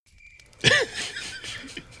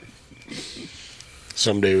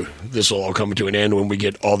Someday this will all come to an end when we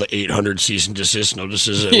get all the 800 cease and desist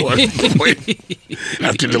notices at one point.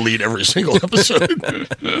 Have to delete every single episode.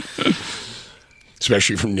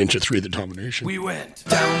 Especially from Ninja 3 The Domination. We went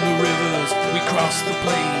down the rivers, we crossed the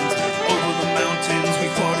plains, over the mountains, we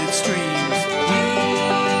forded streams.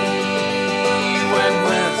 We went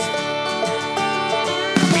west.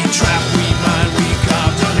 We trapped, we mined, we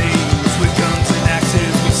carved our names. With guns and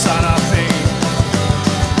axes, we sought our fame.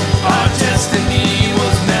 Our destiny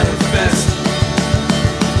was manifest.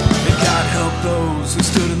 And God help those who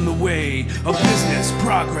stood in the way of business,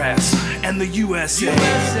 progress, and the USA.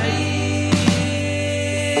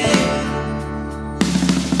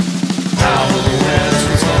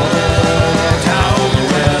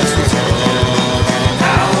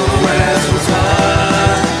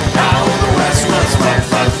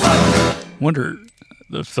 Wonder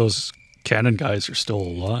if those Canon guys are still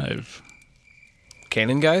alive.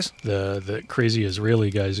 Canon guys? The crazy Israeli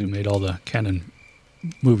guys who made all the Canon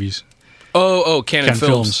movies. Oh, Canon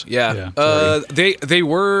Films. Yeah. They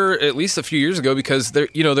were at least a few years ago because there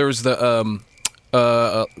was the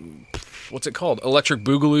what's it called? Electric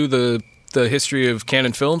Boogaloo, the history of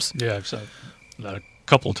Canon Films. Yeah, I've saw that a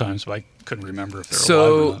couple of times, but I couldn't remember if they were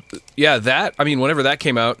alive or not. Yeah, whenever that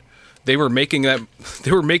came out, they were making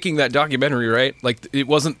that documentary, right? Like it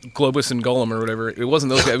wasn't Globus and Gollum or whatever. It wasn't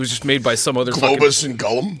those guys. It was just made by some other Globus and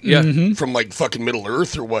Gollum? Yeah. Mm-hmm. From like fucking Middle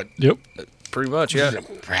Earth or what? Yep. Pretty much, yeah.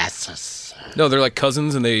 No, they're like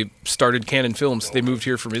cousins, and they started Canon Films. They moved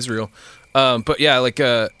here from Israel. But yeah, like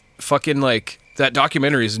fucking like that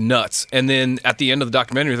documentary is nuts. And then at the end of the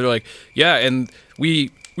documentary, they're like, yeah, and we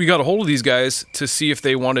got a hold of these guys to see if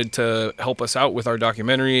they wanted to help us out with our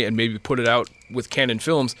documentary and maybe put it out with Canon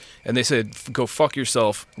Films. And they said, go fuck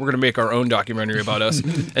yourself. We're going to make our own documentary about us.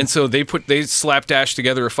 And so they slapdash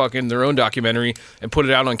together their own documentary and put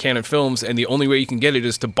it out on Canon Films. And the only way you can get it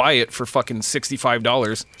is to buy it for fucking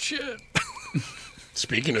 $65. Shit.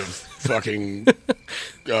 Speaking of fucking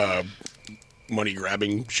money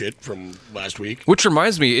grabbing shit from last week. Which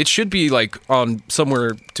reminds me, it should be like on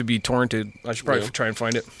somewhere to be torrented. I should probably try and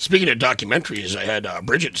find it. Speaking of documentaries, I had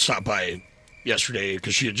Bridget stop by yesterday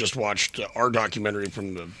because she had just watched our documentary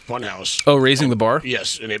from the Funhouse. Oh, Raising the Bar?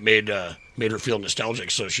 Yes, and it made her feel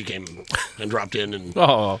nostalgic, so she came and dropped in and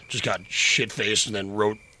just got shit-faced and then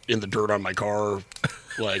wrote in the dirt on my car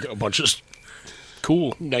like a bunch of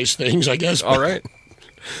cool, nice things, I guess. All right.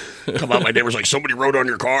 Come out, my neighbor's like, somebody wrote on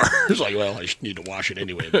your car. It's like, well, I need to wash it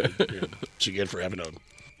anyway. But, it's again for having a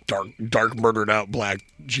dark murdered out black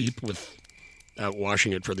Jeep without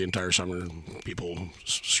washing it for the entire summer. People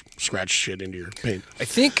scratch shit into your paint. I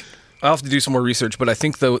think I'll have to do some more research, but I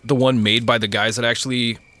think the one made by the guys that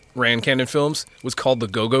actually ran Canon Films was called the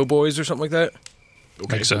Go-Go Boys or something like that.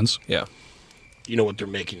 Okay. Makes sense. Yeah. You know what they're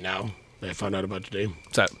making now that I found out about today?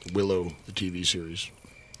 What's that? Willow, the TV series.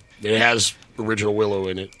 It has original Willow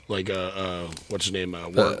in it, like what's his name,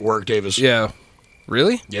 Warwick Davis. Yeah,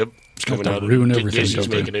 really? Yep, it's coming Don't out. ruin everything, Disney's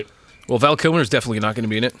don't they? making it. Well, Val Kilmer's definitely not going to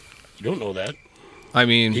be in it. You don't know that. I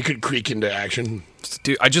mean, He could creak into action.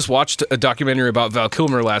 dude, I just watched a documentary about Val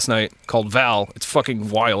Kilmer last night called Val. It's fucking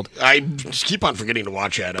wild. I just keep on forgetting to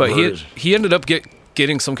watch that. But he ended up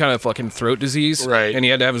getting some kind of fucking throat disease, Right. And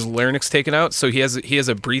he had to have his larynx taken out, so he has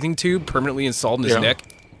a breathing tube permanently installed in his neck,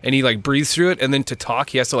 and he like breathes through it, and then to talk,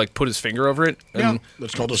 he has to like put his finger over it. And,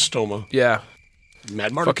 that's called a stoma. yeah.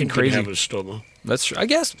 Mad Martin Fucking could crazy. have a stoma. That's true. I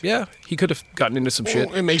guess, yeah, he could have gotten into some shit.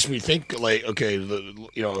 Well, it makes me think, like, okay,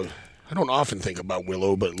 I don't often think about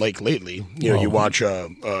Willow, but like lately, you watch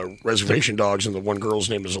Reservation Dogs, and the one girl's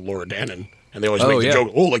name is Laura Dannon, and they always make the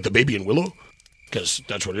joke, like the baby in Willow, because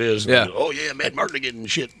that's what it is. Yeah. And, Mad Martin getting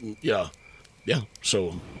shit. And, yeah.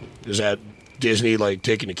 So is that Disney like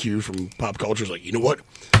taking a cue from pop culture? Is like, you know what?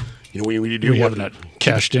 You know what we need to do? We haven't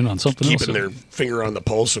cashed in on something else. Keeping their finger on the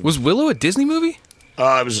pulse. Of, Was Willow a Disney movie?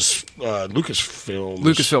 it was Lucasfilm.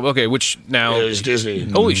 Lucasfilm. Okay, which now is Disney.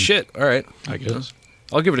 Holy shit! All right, I guess.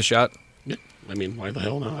 I'll give it a shot. Yeah, I mean, why the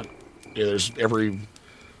hell not? Yeah, there's every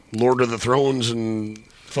Lord of the Thrones and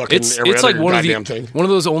fucking every it's other like one of goddamn thing. one of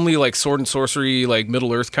those only like sword and sorcery, like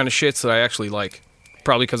Middle Earth kind of shits that I actually like.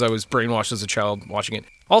 Probably because I was brainwashed as a child watching it.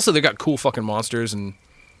 Also, they got cool fucking monsters and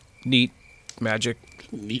neat magic.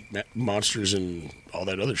 Neat monsters and all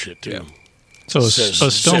that other shit, too. Yeah. So a Says-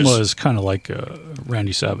 stoma is kind of like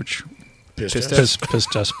Randy Savage. Piss Piss test. Piss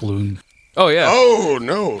test balloon. Oh yeah. Oh,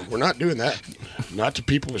 no, we're not doing that. Not to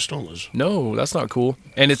people with stomas. No, that's not cool.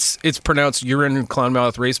 And it's pronounced urine clown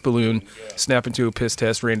mouth race balloon snap into a piss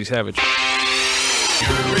test Randy Savage.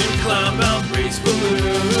 Urine clown mouth race balloon.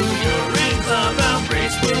 Urine clown mouth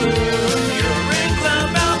race balloon. Urine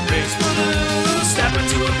clown mouth race balloon. Snap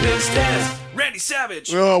into a piss test. Randy Randy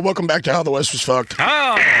Savage. Oh, welcome back to How the West Was Fucked.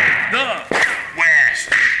 How the West.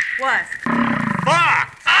 What?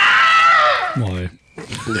 Fuck. Why?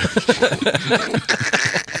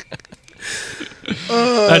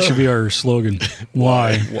 That should be our slogan.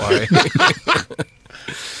 Why? Why?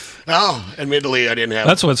 Oh, admittedly, I didn't have.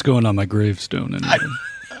 That's what's going on my gravestone. Anyway.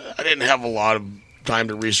 I didn't have a lot of time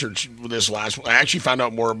to research this last one. I actually found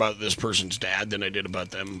out more about this person's dad than I did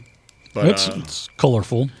about them. But It's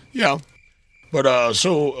colorful. yeah. But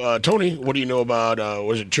so Tony, what do you know about?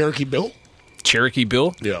 Was it Cherokee Bill? Cherokee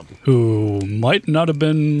Bill? Yeah. Who might not have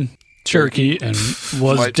been Cherokee and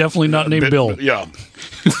was Might- definitely not named Bill. Yeah.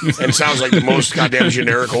 And it sounds like the most goddamn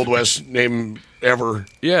generic Old West name ever.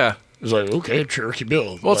 Yeah. It's like, okay, Cherokee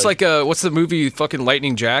Bill. Well, it's like what's the movie fucking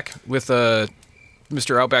Lightning Jack with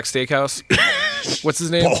Mr. Outback Steakhouse? What's his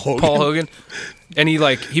name? Paul Hogan. And he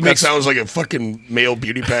that makes sounds like a fucking male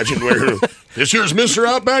beauty pageant where this here's Mr.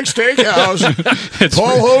 Outback Steakhouse.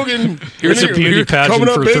 Paul Hogan. Here's a beauty pageant coming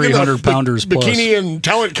up for big in the 300 pounders plus. Bikini and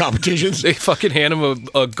talent competitions. they fucking hand him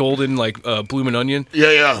a golden bloomin' onion.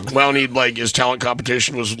 Yeah. Well, and his talent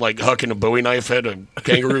competition was like hucking a Bowie knife at a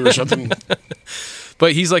kangaroo or something.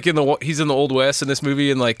 But he's like in the Old West in this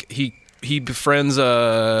movie, and like he befriends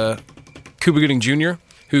Cuba Gooding Jr.,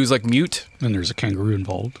 who's like mute. And there's a kangaroo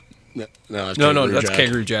involved. No, That's Jack.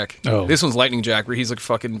 Kangaroo Jack. Oh. This one's Lightning Jack, where he's like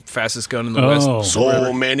fucking fastest gun in the West. Oh.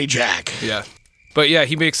 So many Jack. Yeah, but yeah,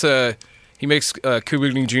 he makes Cuba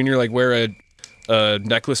Gooding Jr. like wear a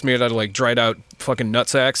necklace made out of like dried out fucking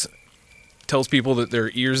nutsacks. Tells people that their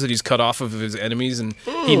ears that he's cut off of his enemies, and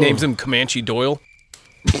he names him Comanche Doyle.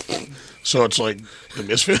 So it's like the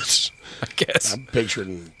Misfits. I guess. I'm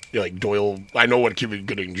picturing like Doyle. I know what Cuba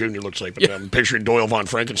Gooding Jr. looks like, but I'm picturing Doyle von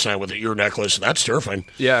Frankenstein with an ear necklace. That's terrifying.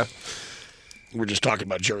 Yeah. We were just talking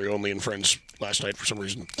about Jerry Only and Friends last night for some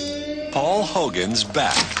reason. Paul Hogan's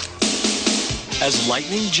back as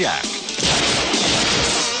Lightning Jack.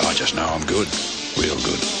 I just know I'm good. Real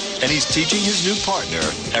good. And he's teaching his new partner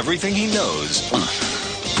everything he knows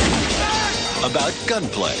about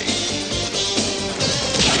gunplay,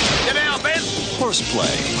 Get down, Ben. horseplay,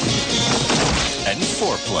 and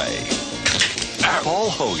foreplay. Paul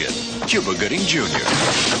Hogan, Cuba Gooding Jr.,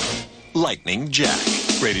 Lightning Jack,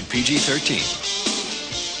 rated PG-13.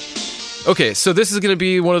 Okay, so this is going to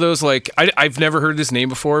be one of those like I've never heard this name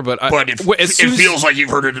before, but But it feels like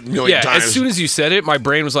you've heard it a million times. as soon as you said it, my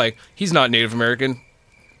brain was like, he's not Native American,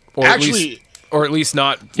 or Actually, at least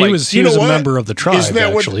not. He Like, was you know a what? member of the tribe, Isn't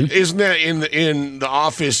that actually. isn't that in the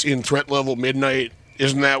Office in Threat Level Midnight?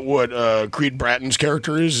 Isn't that what Creed Bratton's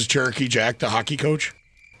character is Cherokee Jack, the hockey coach?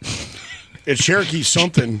 It's Cherokee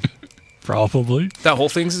something. Probably. that whole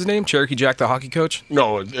thing's his name, Cherokee Jack, the hockey coach.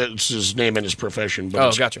 No, it's his name and his profession. But Oh,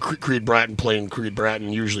 it's gotcha. Creed Bratton playing Creed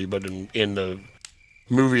Bratton usually, but in the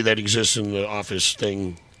movie that exists in the Office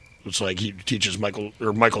thing, it's like he teaches Michael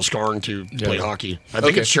Scarn to play hockey. I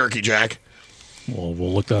think Okay. it's Cherokee Jack. Well,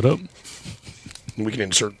 we'll look that up. We can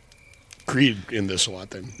insert Creed in this a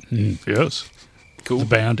lot then. Yes. Cool. The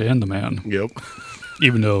band and the man. Yep.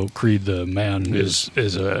 Even though Creed the man is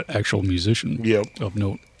an actual musician Yep. of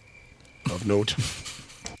note. Of note.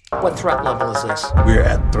 What threat level is this? We're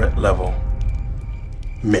at threat level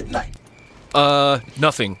midnight.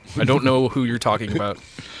 Nothing. I don't know who you're talking about.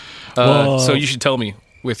 Well, So you should tell me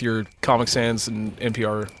with your Comic Sans and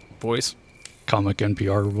NPR voice. Comic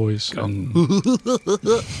NPR voice. And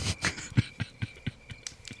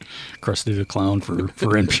Krusty the Clown for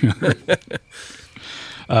NPR.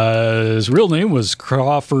 His real name was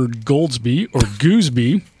Crawford Goldsby or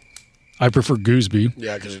Gooseby. I prefer Gooseby.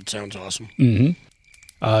 Yeah, because it sounds awesome.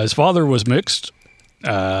 His father was mixed,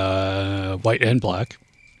 white and black.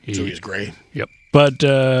 So he's gray. Yep. But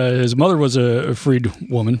his mother was a freed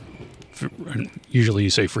woman. Usually you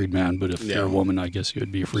say freed man, but if you're a woman, I guess you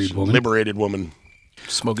would be a freed woman. Liberated woman.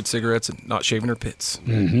 Smoking cigarettes and not shaving her pits.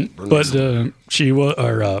 But she was,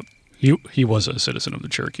 or he was a citizen of the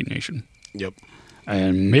Cherokee Nation, Yep.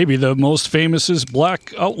 and maybe the most famous is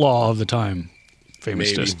black outlaw of the time.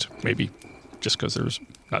 Famousest, maybe, just because there's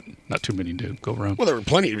not too many to go around. Well, there were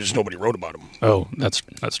plenty, just nobody wrote about him. Oh, that's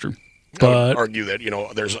true. I would But argue that,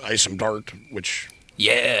 there's Isom Dart, which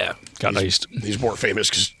Yeah. got iced. he's more famous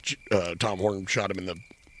because Tom Horn shot him in the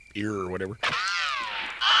ear or whatever.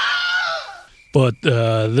 But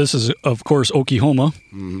this is, of course, Oklahoma.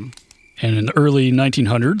 Mm-hmm. And in the early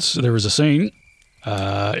 1900s, there was a saying,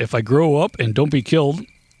 if I grow up and don't be killed,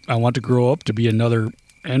 I want to grow up to be another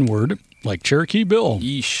N-word like Cherokee Bill.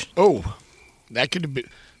 Yeesh. Oh, that could be.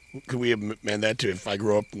 Could we amend that to if I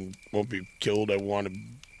grow up and won't be killed, I want to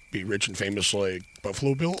be rich and famous like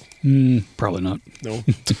Buffalo Bill? Probably not. No.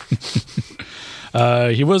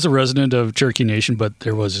 He was a resident of Cherokee Nation, but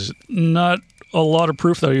there was not a lot of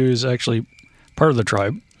proof that he was actually part of the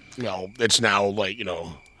tribe. Well, it's now like,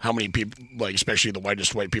 how many people, like especially the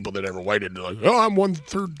whitest white people that ever whited, they're like, oh, I'm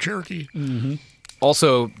 1/3 Cherokee. Mm-hmm.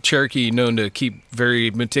 Also, Cherokee known to keep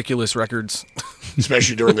very meticulous records.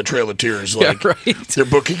 Especially during the Trail of Tears. Like, their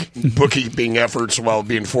bookkeeping efforts while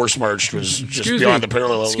being force-marched was just beyond the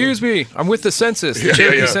parallel. Excuse me, I'm with the census. The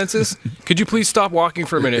Cherokee census. Could you please stop walking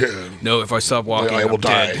for a minute? Yeah. No, if I stop walking, I will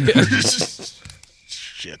die.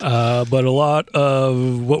 Shit. But a lot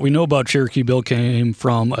of what we know about Cherokee Bill came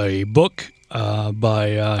from a book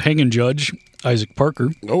by hanging judge Isaac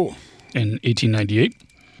Parker in 1898.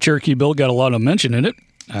 Cherokee Bill got a lot of mention in it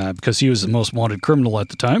because he was the most wanted criminal at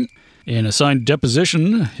the time. In a signed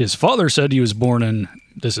deposition, his father said he was born in,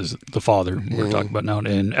 this is the father we're talking about now,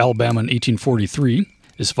 in Alabama in 1843.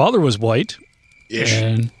 His father was white.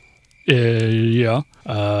 And,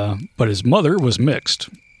 but his mother was mixed.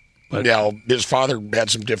 But now, his father had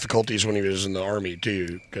some difficulties when he was in the Army,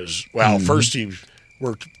 too, because, first he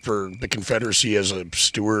worked for the Confederacy as a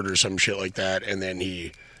steward or some shit like that, and then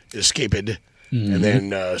he escaped and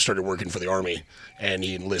then started working for the Army, and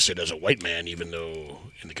he enlisted as a white man, even though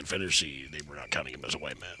in the Confederacy they were not counting him as a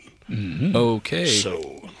white man. Mm-hmm. Okay.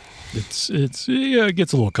 So it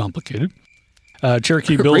gets a little complicated.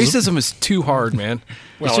 Cherokee Bill. Racism is too hard, man.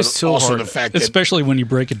 It's just so also hard. The fact that, especially when you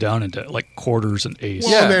break it down into like quarters and eighths.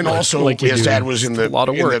 Well, and then also his dad was in the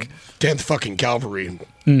 10th fucking Cavalry.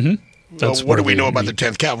 Mm-hmm. What do we know about the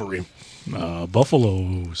 10th Cavalry?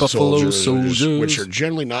 Buffalo soldiers, which are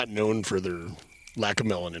generally not known for their lack of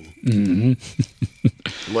melanin,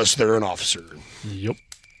 unless they're an officer. Yep.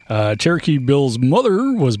 Cherokee Bill's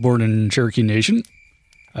mother was born in Cherokee Nation.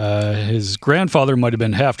 His grandfather might have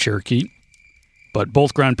been half Cherokee, but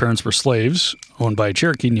both grandparents were slaves owned by a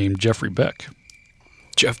Cherokee named Jeffrey Beck.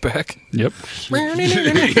 Jeff Beck? Yep.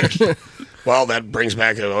 Well, that brings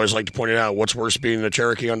back, I always like to point it out, what's worse, being the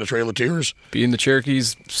Cherokee on the Trail of Tears? Being the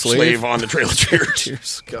Cherokee's slave on the Trail of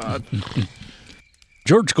Tears. God.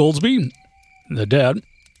 George Goldsby, the dad,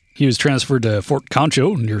 he was transferred to Fort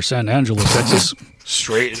Concho near San Angelo, Texas.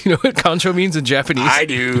 Straight. You know what Concho means in Japanese? I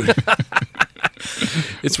do.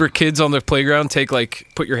 It's where kids on the playground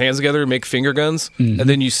put your hands together and make finger guns, and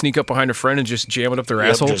then you sneak up behind a friend and just jam it up their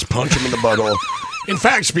asshole. Just punch them in the butthole. In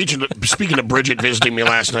fact, speaking of Bridget visiting me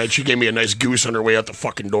last night, she gave me a nice goose on her way out the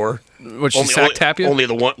fucking door. What, she sack tap you?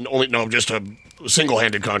 Just a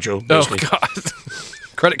single-handed Concho. Basically. Oh, God.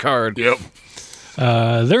 Credit card. Yep.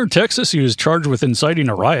 There in Texas, he was charged with inciting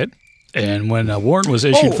a riot. And when a warrant was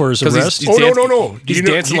issued for his arrest... No. He's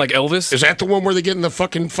dancing like Elvis? Is that the one where they get in the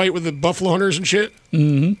fucking fight with the buffalo hunters and shit?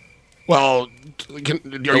 Mm-hmm. Well, are you going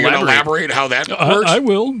to elaborate how that works? I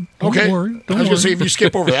will. Don't worry. I was going to say, if you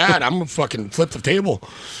skip over that, I'm going to fucking flip the table.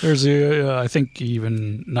 There's I think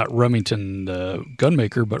even not Remington the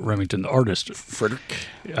gunmaker, but Remington the artist. Frederick.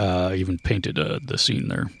 Even painted the scene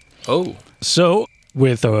there. Oh. So,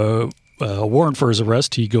 with a warrant for his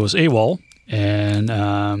arrest, he goes AWOL.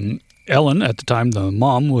 And Ellen, at the time, the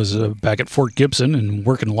mom, was back at Fort Gibson and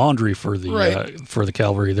working laundry for the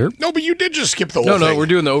cavalry there. No, but you did just skip the whole thing. No, we're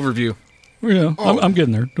doing the overview. Yeah, I'm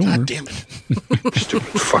getting there. Don't worry. God damn it.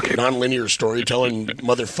 Stupid fucking non-linear storytelling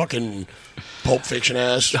motherfucking Pulp Fiction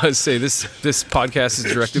ass. I would say this podcast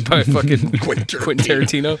is directed by fucking Quentin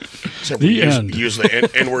Tarantino. Except the end. Use the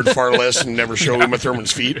N-word far less and never show Uma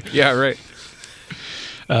Thurman's feet. Yeah, right.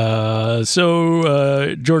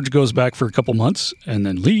 So George goes back for a couple months and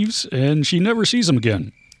then leaves, and she never sees him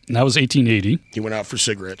again. And that was 1880. He went out for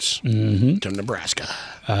cigarettes to Nebraska.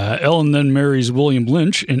 Ellen then marries William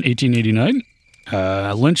Lynch in 1889.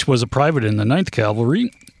 Lynch was a private in the 9th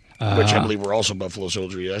Cavalry. Which I believe were also Buffalo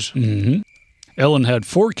Soldier, yes. Mm-hmm. Ellen had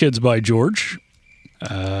 4 kids by George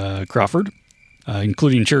Crawford,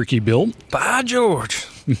 including Cherokee Bill. By George,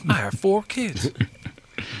 I have 4 kids.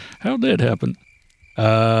 How'd that happen?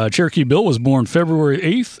 Cherokee Bill was born February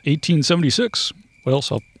 8th, 1876. What else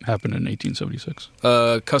happened in 1876?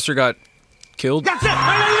 Custer got killed. That's it! You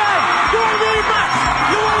want $1 million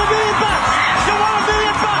bucks! You want $1 million bucks! You want $1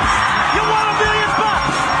 million bucks! You want $1 million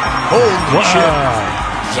bucks! Holy shit.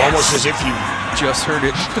 It's almost as if you just heard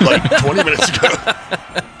it like 20 minutes ago.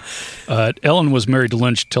 Ellen was married to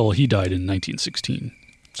Lynch till he died in 1916.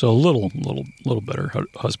 So a little better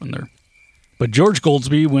husband there. But George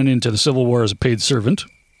Goldsby went into the Civil War as a paid servant,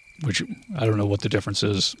 which I don't know what the difference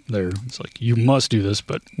is there. It's like, you must do this,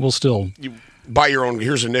 but we'll still... You buy your own,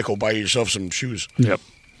 here's a nickel, buy yourself some shoes. Yep.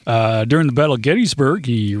 During the Battle of Gettysburg,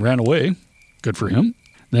 he ran away. Good for him.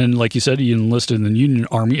 Then, like you said, he enlisted in the Union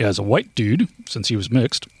Army as a white dude, since he was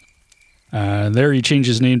mixed. There he changed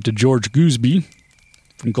his name to George Gooseby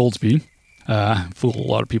from Goldsby. Fooled a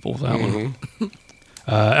lot of people with that one.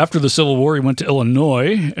 After the Civil War, he went to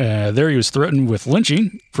Illinois. There he was threatened with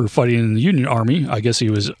lynching for fighting in the Union Army. I guess he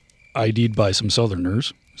was ID'd by some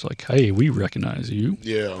Southerners. It's like, hey, we recognize you.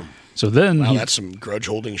 Yeah. So then Wow, that's some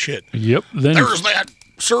grudge-holding shit. Yep. Then There's that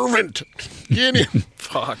servant. Get him.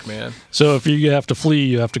 Fuck, man. So if you have to flee,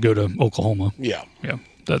 you have to go to Oklahoma. Yeah. Yeah,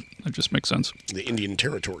 that just makes sense. The Indian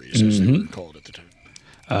Territories, as they were called at the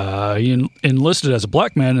time. He enlisted as a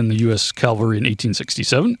black man in the U.S. Cavalry in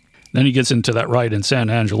 1867. Then he gets into that riot in San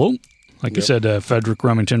Angelo. Like I said, Frederick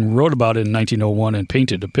Remington wrote about it in 1901 and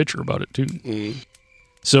painted a picture about it, too.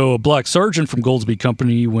 So a black sergeant from Goldsby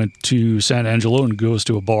Company went to San Angelo and goes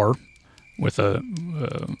to a bar with a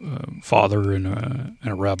father and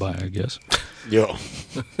a rabbi, I guess. Yeah.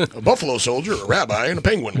 A buffalo soldier, a rabbi, and a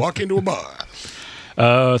penguin walk into a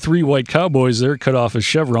bar. 3 white cowboys there cut off his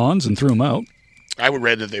chevrons and threw him out. I would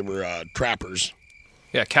read that they were trappers.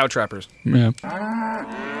 Yeah, cow trappers. Yeah.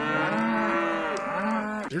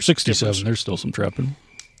 There's 67. There's still some trapping.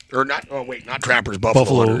 Or not, oh wait, not trappers,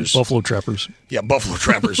 buffalo hunters. Buffalo trappers. Yeah, buffalo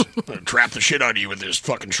trappers. Trap the shit out of you with this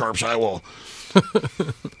fucking sharp sidewall.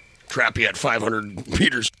 Trap you at 500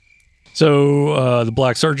 meters. So the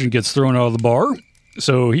black sergeant gets thrown out of the bar.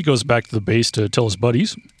 So he goes back to the base to tell his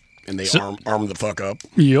buddies. And they arm the fuck up.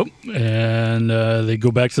 Yep. And they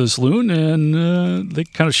go back to the saloon and they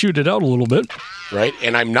kind of shoot it out a little bit. Right.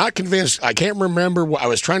 And I'm not convinced. I can't remember. I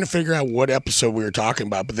was trying to figure out what episode we were talking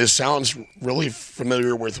about, but this sounds really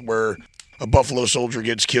familiar with where a buffalo soldier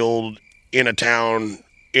gets killed in a town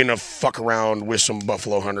in a fuck around with some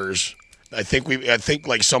buffalo hunters. I think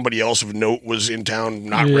like somebody else of note was in town,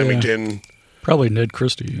 not Remington. Probably Ned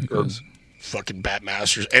Christie. Or fucking Bat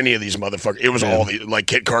Masters. Any of these motherfuckers. It was all like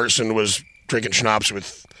Kit Carson was drinking schnapps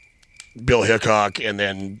with Bill Hickok, and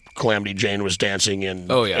then Calamity Jane was dancing, and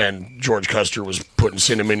and George Custer was putting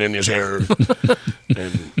cinnamon in his hair.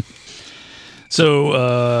 And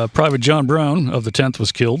so Private John Brown of the 10th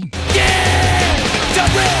was killed.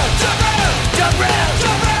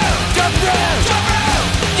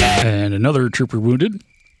 And another trooper wounded.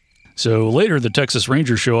 So later, the Texas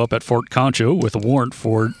Rangers show up at Fort Concho with a warrant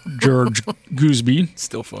for George Gooseby.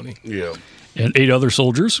 Still funny. Yeah. And 8 other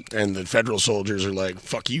soldiers. And the federal soldiers are like,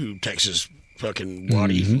 fuck you, Texas fucking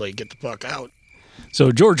waddy. Like, get the fuck out.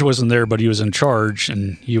 So George wasn't there, but he was in charge,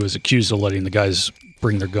 and he was accused of letting the guys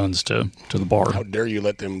bring their guns to the bar. How dare you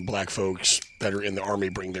let them black folks that are in the Army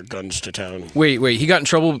bring their guns to town? Wait, he got in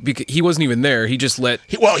trouble because he wasn't even there. He just let...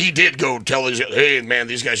 He did go tell his, hey, man,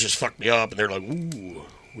 these guys just fucked me up. And they're like, ooh,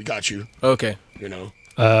 we got you. Okay. You know?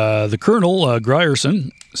 The colonel,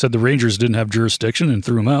 Grierson, said the Rangers didn't have jurisdiction and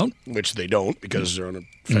threw him out. Which they don't, because they're on a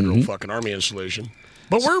federal fucking Army installation.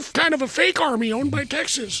 But we're kind of a fake army owned by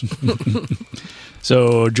Texas.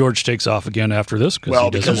 So George takes off again after this because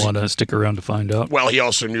he doesn't want to stick around to find out. Well, he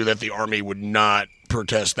also knew that the Army would not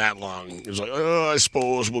protest that long. He was like, I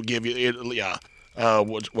suppose we'll give you it. Yeah.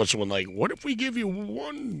 What's the one like? What if we give you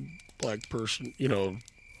one black person? You know,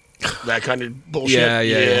 that kind of bullshit.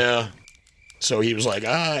 Yeah. So he was like,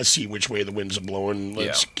 I see which way the winds are blowing.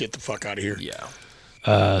 Let's get the fuck out of here.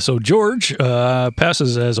 Yeah. So George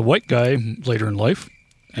passes as a white guy later in life.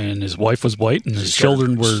 And his wife was white, and his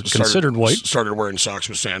children were considered white. Started wearing socks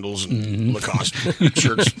with sandals and Lacoste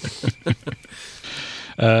shirts.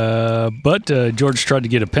 But George tried to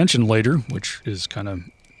get a pension later, which is kind of,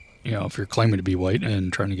 if you're claiming to be white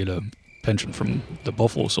and trying to get a pension from the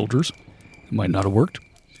Buffalo Soldiers, it might not have worked.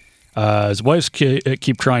 His wives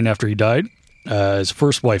keep trying after he died. His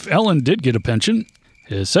first wife, Ellen, did get a pension.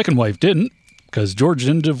 His second wife didn't, because George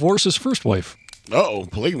didn't divorce his first wife. Uh-oh,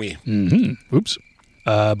 polygamy. Oops.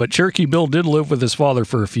 But Cherokee Bill did live with his father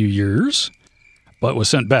for a few years, but was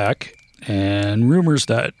sent back. And rumors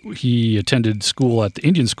that he attended school at the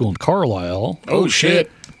Indian School in Carlisle. Oh,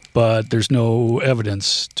 shit. But there's no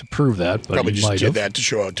evidence to prove that. But probably he just might did have. that to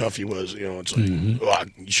show how tough he was. It's like,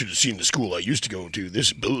 you should have seen the school I used to go to. This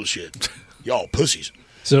is bullshit. Y'all pussies.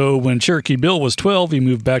 So when Cherokee Bill was 12, he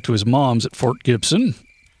moved back to his mom's at Fort Gibson.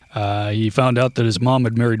 He found out that his mom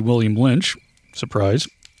had married William Lynch. Surprise.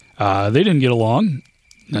 They didn't get along.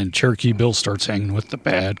 And Cherokee Bill starts hanging with the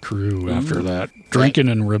bad crew after that, drinking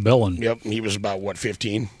and rebelling. Yep, and he was about,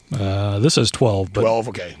 15? This is 12. But 12,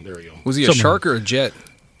 okay, there we go. Was he a shark or a jet?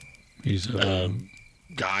 He's a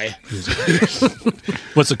guy.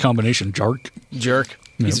 What's the combination? Jerk?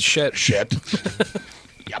 He's a shit. Shit.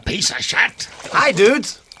 You piece of shit. Hi,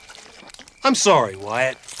 dudes. I'm sorry,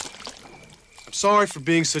 Wyatt. I'm sorry for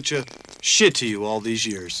being such a shit to you all these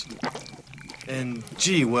years. And,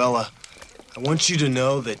 gee, well, I want you to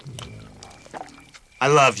know that I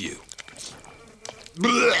love you.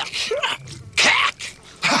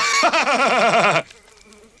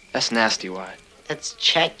 That's nasty, Wyatt. That's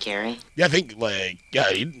Chet, Gary. Yeah, I think,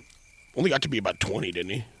 he only got to be about 20,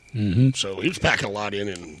 didn't he? Mm-hmm. So he was packing a lot in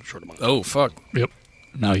a short amount. Oh, fuck. Yep.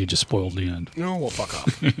 Now you just spoiled the end. No, well, fuck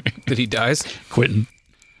off. Did he dies? Quitting.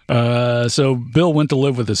 So Bill went to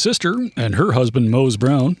live with his sister and her husband, Mose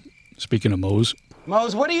Brown. Speaking of Mose.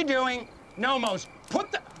 Mose, what are you doing? No, Mose.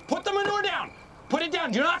 Put the manure down. Put it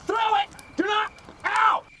down. Do not throw it. Do not.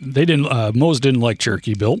 Ow! Mose didn't like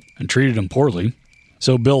Cherokee Bill and treated him poorly.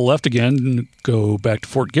 So Bill left again to go back to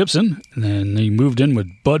Fort Gibson, and then he moved in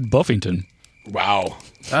with Bud Buffington. Wow.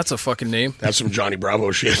 That's a fucking name. That's some Johnny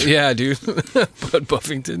Bravo shit. Yeah, dude. Bud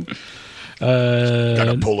Buffington. Got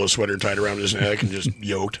a polo sweater tied around his neck and just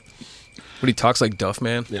yoked. What, he talks like Duff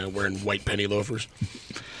Man? Yeah, wearing white penny loafers.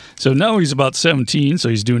 So now he's about 17, so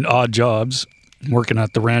he's doing odd jobs, working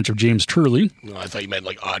at the ranch of James Turley. No, I thought you meant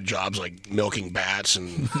like odd jobs like milking bats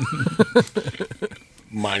and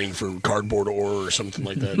mining for cardboard ore or something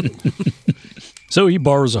like that. So he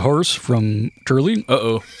borrows a horse from Turley.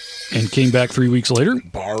 Uh-oh. And came back 3 weeks later.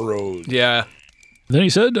 Borrowed. Yeah. Then he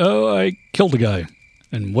said, I killed a guy.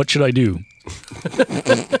 And what should I do?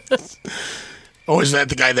 Oh, is that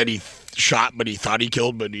the guy that he shot but he thought he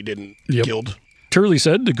killed but he didn't killed? Turley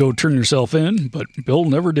said to go turn yourself in, but Bill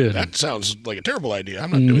never did. That sounds like a terrible idea.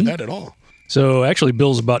 I'm not doing that at all. So actually,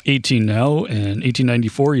 Bill's about 18 now. In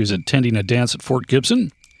 1894, he was attending a dance at Fort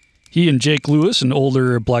Gibson. He and Jake Lewis, an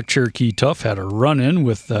older black Cherokee tough, had a run-in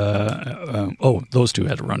with... those two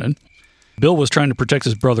had a run-in. Bill was trying to protect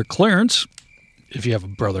his brother Clarence. If you have a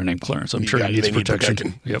brother named Clarence, I'm sure he needs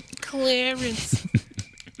protection. Yep. Clarence.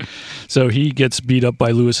 So he gets beat up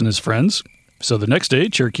by Lewis and his friends. So the next day,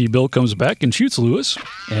 Cherokee Bill comes back and shoots Lewis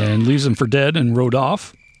and leaves him for dead and rode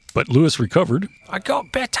off. But Lewis recovered. I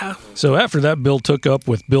got better. So after that, Bill took up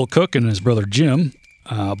with Bill Cook and his brother Jim,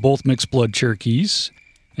 both mixed-blood Cherokees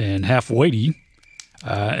and half Whitey,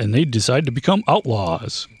 and they decide to become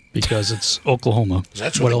outlaws because it's Oklahoma.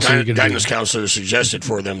 That's what the guidance counselor suggested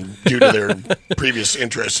for them due to their previous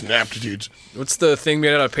interests and aptitudes. What's the thing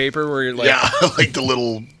made out of paper where you're like... Yeah, like the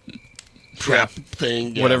little trap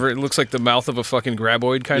thing. Yeah. Whatever, it looks like the mouth of a fucking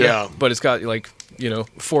graboid kind of, but it's got like,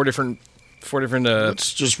 four different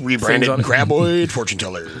let's just rebrand it Graboid Fortune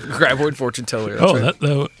Teller. Graboid Fortune Teller.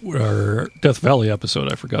 That our Death Valley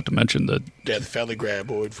episode, I forgot to mention the Death Valley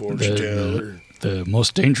Graboid Fortune Teller. The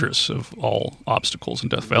most dangerous of all obstacles in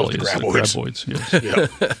Death Valley is the graboids. Yes. Yeah.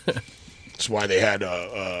 That's why they had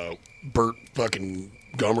Bert fucking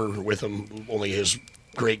Gummer with him, only his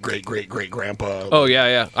great-great-great-great-grandpa. Oh,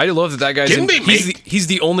 yeah. I love that guy's he's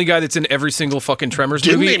the only guy that's in every single fucking Tremors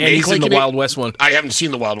movie, and he's in the Wild West one. I haven't seen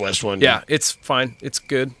the Wild West one. Yeah, it's fine. It's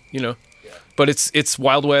good, But it's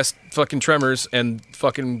Wild West fucking Tremors, and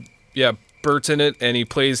fucking, Bert's in it, and he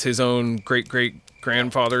plays his own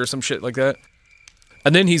great-great-grandfather or some shit like that.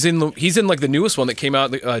 And then he's in like the newest one that came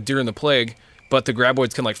out during the plague, but the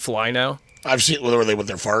graboids can like fly now. I've seen were they with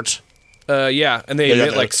their farts. Yeah, and they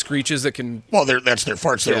emit like screeches that can. Well, that's their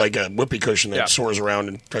farts. They're like a whoopee cushion that soars around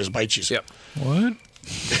and tries to bite you. Yep. What?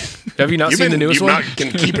 Have you not seen the newest one? You've not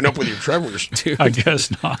been keeping up with your Tremors. Dude, I guess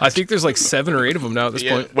not. I think there's like 7 or 8 of them now at this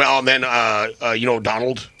point. Well, and then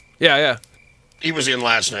Donald. Yeah. He was in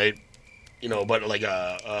last night. But like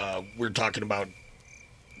we're talking about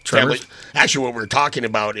Tremors. Actually, what we're talking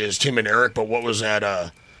about is Tim and Eric. But what was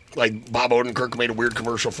that? Like Bob Odenkirk made a weird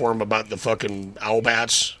commercial for him about the fucking owl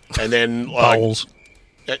bats, and then bowels.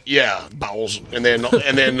 Bowels, and then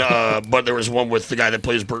but there was one with the guy that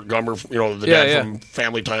plays Bert Gummer, the dad from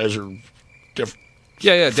Family Ties or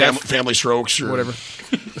Family Strokes or whatever.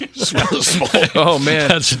 Small. Oh man,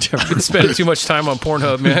 that's a different. Been spending too much time on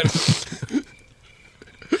Pornhub, man.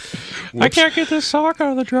 I can't get this sock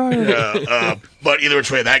out of the dryer. Yeah, but either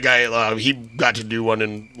which way, that guy he got to do one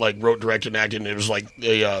and like wrote, directed, and acted. And it was like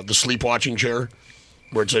the sleepwatching chair,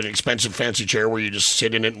 where it's an expensive, fancy chair where you just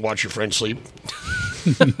sit in it and watch your friend sleep.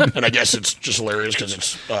 And I guess it's just hilarious because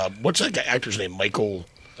it's what's that actor's name? Michael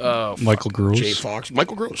Gross. J. Fox.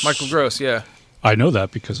 Michael Gross. Michael Gross. Yeah. I know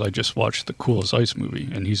that because I just watched the Cool as Ice movie,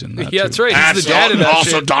 and he's in that. Yeah, too. that's right. He's the dad in that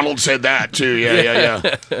also, shit. Donald said that too. Yeah.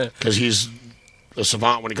 Because he's a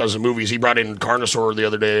savant when it comes to movies. He brought in Carnosaur the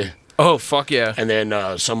other day. Oh, fuck yeah. And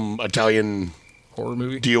then some Italian horror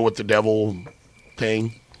movie. Deal with the devil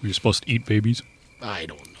thing. Were you supposed to eat babies? I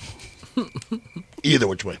don't know. Either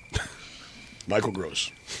which way. Michael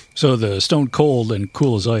Gross. So the Stone Cold and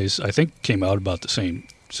Cool as Ice, I think, came out about the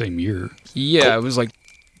same year. Yeah, it was like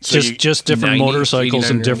So just different 90, motorcycles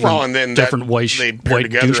and 89. different Well, and then different that, white they paired white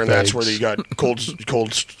together, and that's douchebags. where you got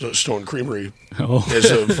Cold Stone Creamery Oh. as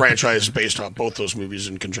a franchise based off both those movies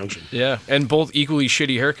in conjunction. Yeah, and both equally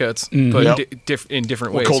shitty haircuts, Mm-hmm. but Yep. in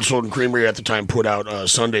different Well, ways. Cold Stone Creamery at the time put out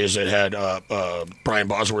Sundays that had Brian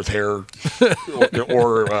Bosworth hair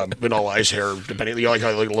or Vanilla Ice hair, depending. You know, like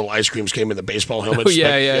how like little ice creams came in the baseball helmets.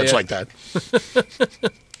 yeah, yeah, It's yeah. like that.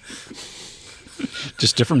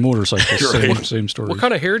 Just different motorcycles. Right. Same story. What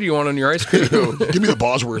kind of hair do you want on your ice cream? Give me the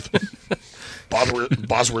Bosworth.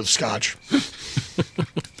 Bosworth Scotch.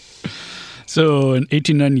 So in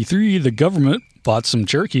 1893, the government bought some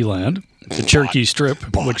Cherokee land, the Cherokee Strip,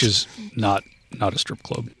 which is not a strip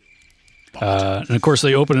club. And of course,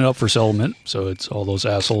 they opened it up for settlement. So it's all those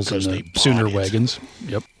assholes in Because they the bought Sooner it. wagons.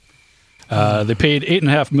 Yep. They paid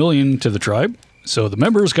 $8.5 million to the tribe. So the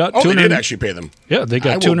members got Oh, they 200 did actually pay them. Yeah, they I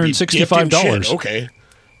got will be dipped in $265. shit. Okay.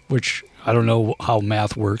 Which I don't know how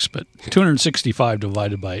math works, but 265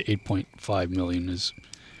 divided by 8.5 million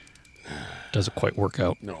doesn't quite work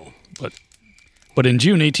out. No. But in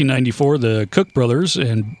June 1894, the Cook brothers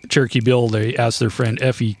and Cherokee Bill, they asked their friend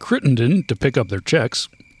Effie Crittenden to pick up their checks,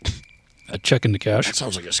 a check into cash, That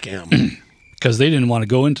sounds like a scam. because they didn't want to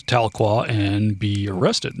go into Tahlequah and be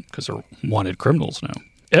arrested because they're wanted criminals now.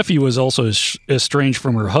 Effie was also estranged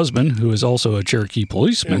from her husband, who is also a Cherokee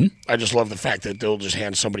policeman. I just love the fact that they'll just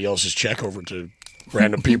hand somebody else's check over to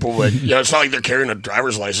random people. But it's not like they're carrying a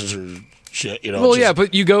driver's license or shit. You know. Well, it's yeah, just-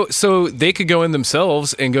 but you go, so they could go in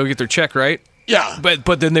themselves and go get their check, right? yeah.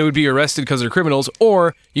 But then they would be arrested because they're criminals,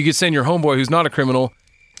 or you could send your homeboy who's not a criminal,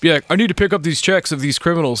 be like, I need to pick up these checks of these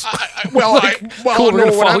criminals. Well, cool, we're no,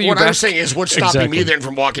 gonna follow you what I'm back. saying is what's stopping Exactly. me then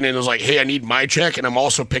from walking in is like, hey, I need my check, and I'm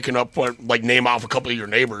also picking up name off a couple of your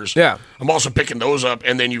neighbors. Yeah. I'm also picking those up,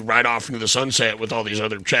 and then you ride off into the sunset with all these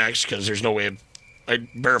other checks because there's no way of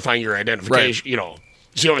verifying your identification. Right. You know,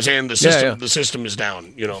 see what I'm saying? The system is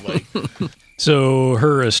down. You know, like So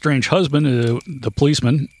her estranged husband, the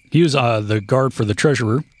policeman, he was the guard for the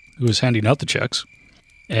treasurer who was handing out the checks.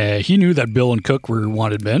 He knew that Bill and Cook were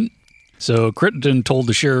wanted men. So Crittenden told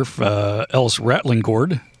the sheriff, Ellis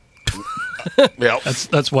Ratlingord. yeah.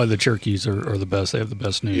 That's why the Cherokees are the best. They have the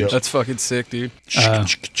best names. Yep. That's fucking sick, dude.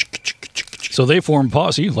 So they formed a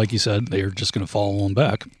posse. Like you said, they are just going to follow them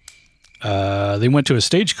back. They went to a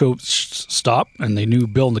stagecoach stop, and they knew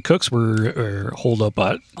Bill and the Cooks were holed up.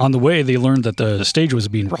 But on the way, they learned that the stage was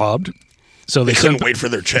being robbed. So They they couldn't sent, wait for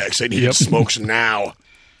their checks. They needed Yep. smokes now.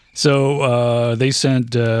 So they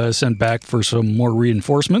sent back for some more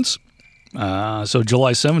reinforcements. So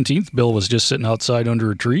July 17th, Bill was just sitting outside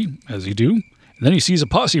under a tree, as you do. And then he sees a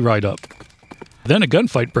posse ride up. Then a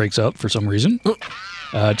gunfight breaks out for some reason.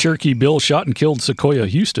 Cherokee Bill shot and killed Sequoia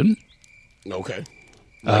Houston. Okay.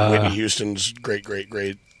 Like Whitney Houston's great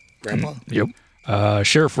grandpa. Yep.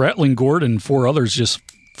 Sheriff Ratlingord and 4 others just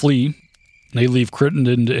flee. They leave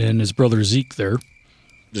Crittenden and his brother Zeke there.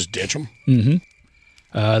 Just ditch them.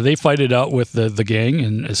 They fight it out with the gang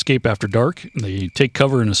and escape after dark. They take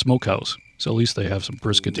cover in a smokehouse. So at least they have some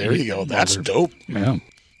brisket to There eat you go. while That's they're- dope. Yeah.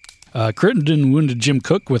 Crittenden wounded Jim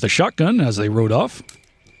Cook with a shotgun as they rode off.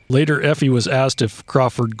 Later, Effie was asked if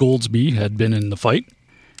Crawford Goldsby had been in the fight.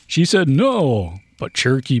 She said no, but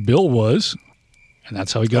Cherokee Bill was, and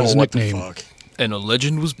that's how he got his what nickname. the fuck? And a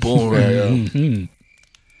legend was born.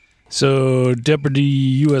 So, Deputy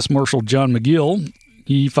U.S. Marshal John McGill,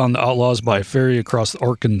 he found the outlaws by ferry across the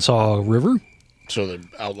Arkansas River. So the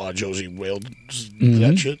outlaw Josie wailed Mm-hmm.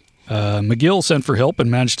 that shit. McGill sent for help and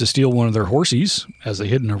managed to steal one of their horses as they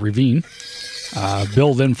hid in a ravine.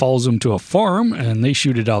 Bill then follows them to a farm, and they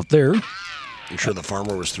shoot it out there. I'm sure the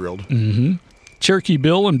farmer was thrilled. Cherokee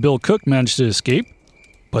Bill and Bill Cook managed to escape,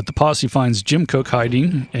 but the posse finds Jim Cook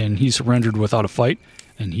hiding, and he surrendered without a fight,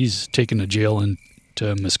 and he's taken to jail into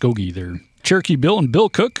Muskogee there. Cherokee Bill and Bill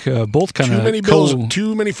Cook both kind of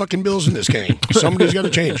Too many fucking bills in this game. Somebody's got to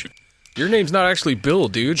change. Your name's not actually Bill,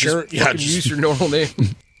 dude. Sure, Just yeah, fucking just- use your normal name.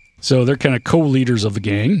 So they're kind of co-leaders of the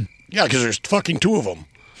gang, Yeah, because there's fucking 2 of them.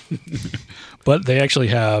 but they actually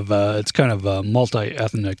have it's kind of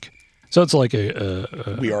multi-ethnic. So it's like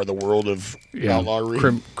We are the world of outlawry.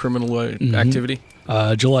 Criminal activity.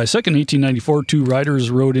 July 2nd, 1894, 2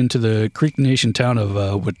 riders rode into the Creek Nation town of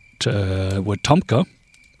Wetumpka.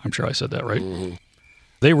 I'm sure I said that right.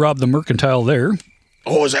 They robbed the mercantile there.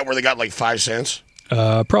 Oh, is that where they got like 5 cents?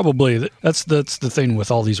 Probably. That's the thing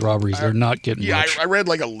with all these robberies. They're not getting Yeah, much. I read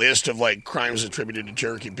like a list of like crimes attributed to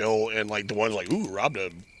Cherokee Bill, and like the ones like, ooh, robbed a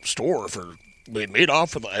store for, they made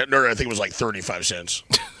off with, no, I think it was like 35 cents.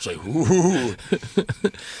 It's like, ooh.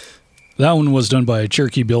 That one was done by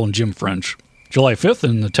Cherokee Bill and Jim French. July 5th,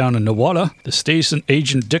 in the town of Nowata, the station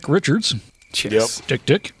agent Dick Richards, Yes.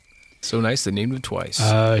 Dick. So nice they named him twice.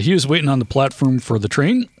 He was waiting on the platform for the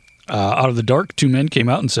train. Out of the dark, two men came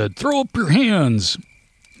out and said, "Throw up your hands."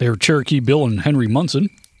 They were Cherokee Bill and Henry Munson.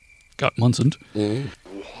 Got Munsoned.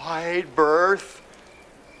 Wide berth.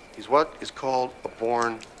 He's what is called a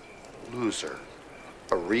born loser.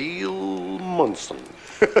 A real Munson.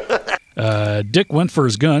 Dick went for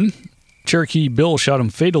his gun. Cherokee Bill shot him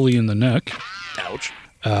fatally in the neck. Ouch.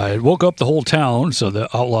 It woke up the whole town, so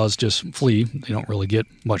the outlaws just flee. They don't really get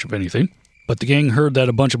much of anything. But the gang heard that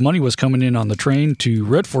a bunch of money was coming in on the train to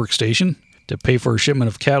Red Fork Station to pay for a shipment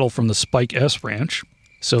of cattle from the Spike S Ranch.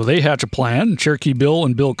 So they hatch a plan. Cherokee Bill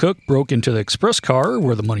and Bill Cook broke into the express car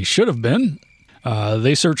where the money should have been.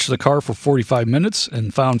 They searched the car for 45 minutes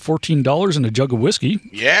and found $14 and a jug of whiskey.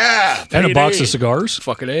 Yeah. And a box of cigars.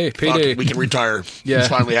 Fucking A. Payday. We can retire. Yeah. It's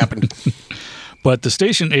finally happened. But the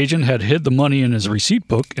station agent had hid the money in his receipt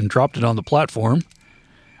book and dropped it on the platform.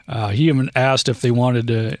 He even asked if they wanted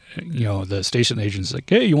to, the station agent's like,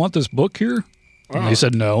 "Hey, you want this book here?" And they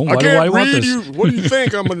said, "No. Why do I want this?" What do you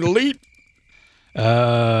think? I'm an elite.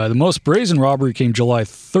 The most brazen robbery came July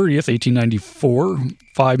 30th, 1894.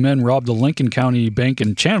 5 men robbed the Lincoln County Bank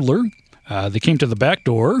in Chandler. They came to the back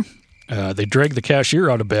door. They dragged the cashier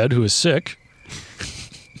out of bed, who was sick.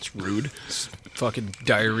 It's rude. Fucking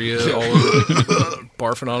diarrhea all over,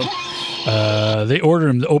 barfing on him. They ordered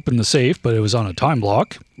him to open the safe, but it was on a time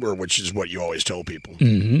block. Which is what you always tell people.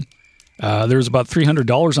 Mm-hmm. There was about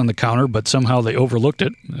 $300 on the counter, but somehow they overlooked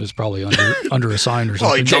it. It was probably under a sign or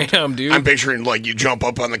something. Damn, dude. I'm picturing like you jump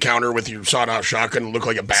up on the counter with your sawed-off shotgun and look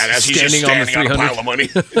like a badass. He's just Standing standing on the on a pile of money.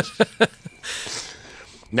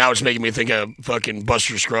 Now it's making me think of fucking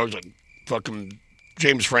Buster Scruggs, like fucking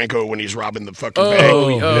James Franco when he's robbing the fucking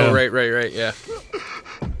bank. Yeah. Right, yeah.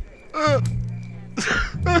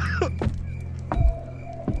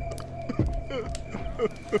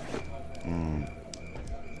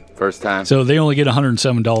 First time. So they only get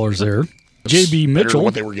 $107 there. J.B. Better than Mitchell.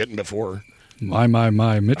 what they were getting before. My,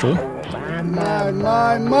 Mitchell.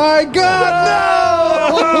 My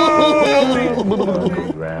God,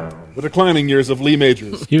 no! The declining years of Lee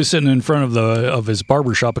Majors. He was sitting in front of his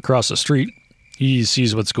barber shop across the street. He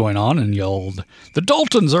sees what's going on and yelled, "The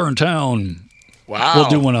Daltons are in town." Wow. We'll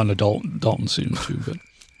do one on the Dalton soon, too. But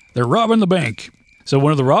they're robbing the bank. So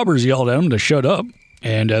one of the robbers yelled at him to shut up.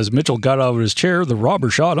 And as Mitchell got out of his chair, the robber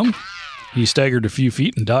shot him. He staggered a few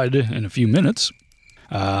feet and died in a few minutes.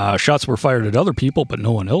 Shots were fired at other people, but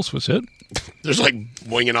no one else was hit. There's like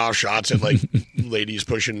winging off shots at like ladies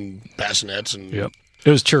pushing bassinets and. Yep. It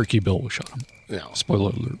was Cherokee Bill who shot him. Yeah. Spoiler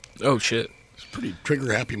alert. Oh, shit. He's a pretty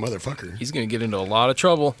trigger happy motherfucker. He's going to get into a lot of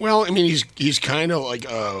trouble. Well, I mean, he's kind of like,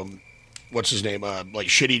 what's his name? Like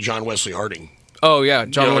shitty John Wesley Harding. Oh, yeah.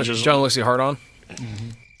 John Wesley Hardon. Mm-hmm.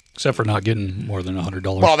 Except for not getting more than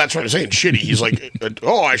 $100. Well, that's what I'm saying. Shitty. He's like,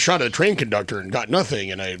 I shot a train conductor and got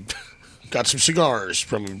nothing, and I got some cigars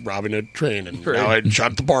from robbing a train, and now I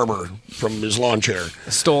shot the barber from his lawn chair.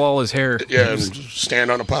 Stole all his hair. Yeah, and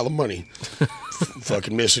stand on a pile of money.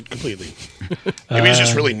 Fucking miss it completely. Maybe he's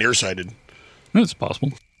just really nearsighted. It's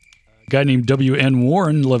possible. A guy named W.N.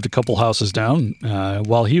 Warren lived a couple houses down.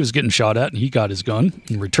 While he was getting shot at, and he got his gun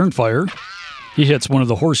and returned fire. He hits one of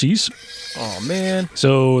the horses. Oh, man.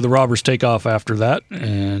 So the robbers take off after that,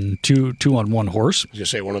 and two on one horse. I was going to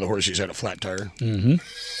say one of the horses had a flat tire. Mm-hmm.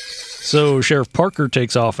 So Sheriff Parker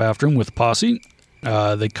takes off after him with a posse.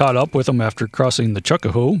 They caught up with him after crossing the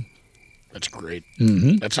Chuckahoe. That's great.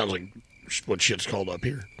 Mm-hmm. That sounds like what shit's called up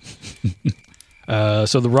here.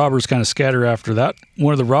 So the robbers kind of scatter after that.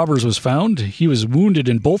 One of the robbers was found. He was wounded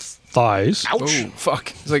in both thighs. Ouch! Oh,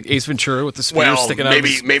 fuck! It's like Ace Ventura with the spear sticking out.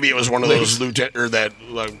 Maybe it was one of those Lieutenant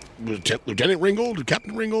Ringgold,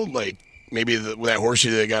 Captain Ringgold. Like maybe that horsey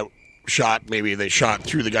that got shot. Maybe they shot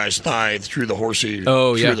through the guy's thigh, through the horsey,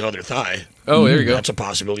 through the other thigh. Oh, there you go. That's a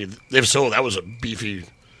possibility. If so, that was a beefy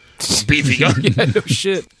gun. Yeah, no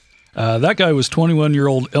shit. That guy was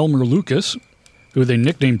 21-year-old Elmer Lucas, who they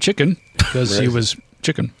nicknamed Chicken because he was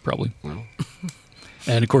chicken, probably. Well.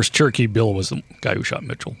 And, of course, Cherokee Bill was the guy who shot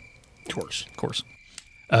Mitchell. Of course.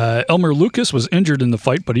 Elmer Lucas was injured in the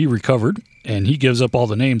fight, but he recovered, and he gives up all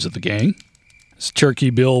the names of the gang. It's Cherokee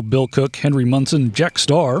Bill, Bill Cook, Henry Munson, Jack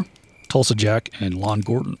Starr, Tulsa Jack, and Lon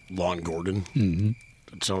Gordon. Lon Gordon? Mm-hmm.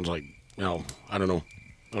 That sounds like, I don't know. I don't know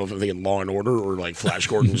if I'm thinking Law and Order or like Flash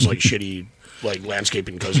Gordon's like shitty like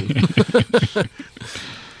landscaping cousin.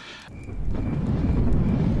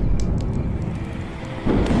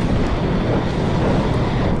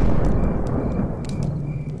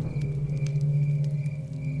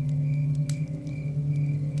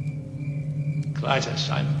 Clytus,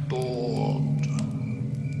 I'm bored.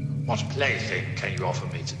 What plaything can you offer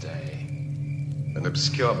me today? An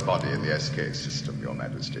obscure body in the SK system, Your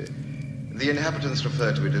Majesty. The inhabitants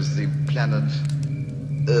refer to it as the planet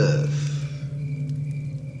Earth.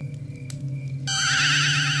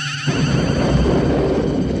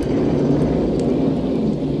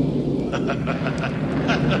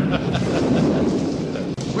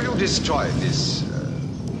 Will you destroy this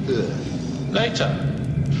Earth? Later.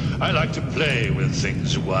 I like to play with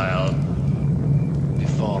things a while.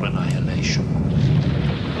 Before annihilation.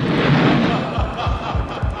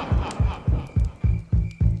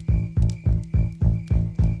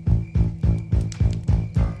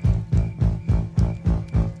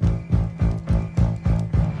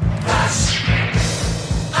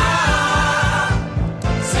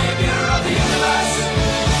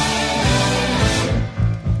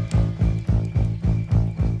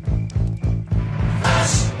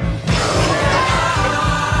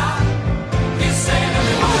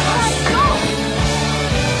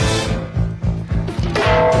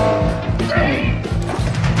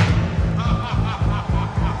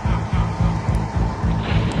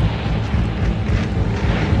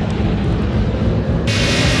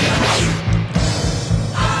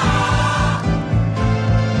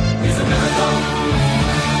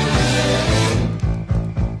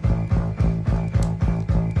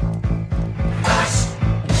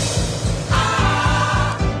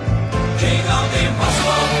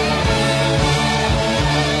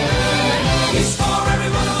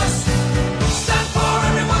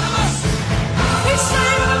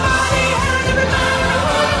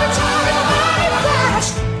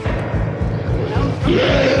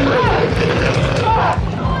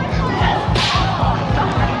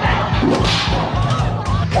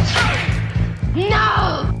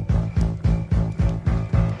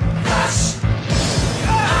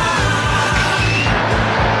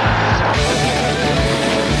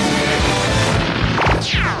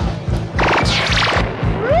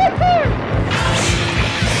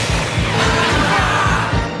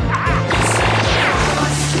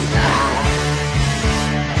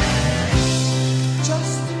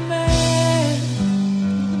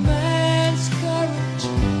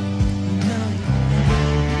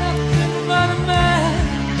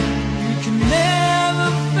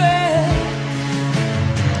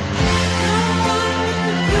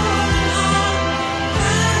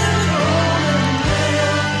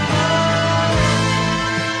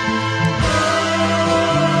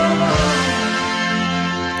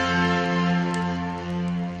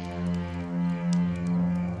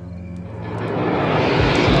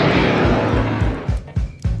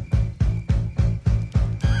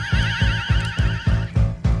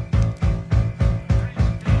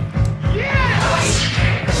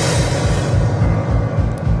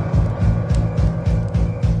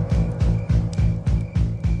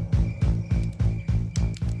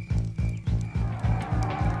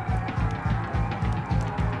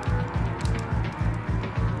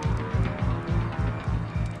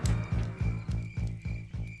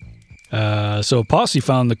 So a posse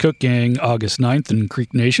found the Cook gang August 9th in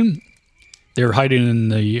Creek Nation. They were hiding in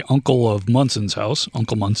the uncle of Munson's house,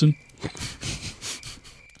 Uncle Munson.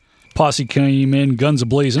 Posse came in guns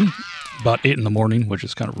a-blazing about 8 in the morning, which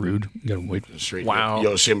is kind of rude. You gotta wait. Straight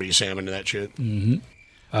Yosemite salmon and that shit.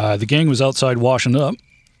 Mm-hmm. The gang was outside washing up.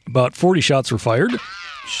 About 40 shots were fired.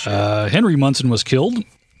 Henry Munson was killed.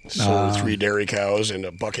 Sold 3 dairy cows and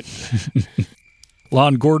a bucket.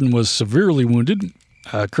 Lon Gordon was severely wounded.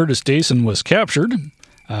 Curtis Dason was captured.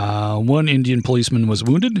 1 Indian policeman was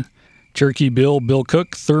wounded. Cherokee Bill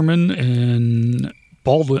Cook, Thurman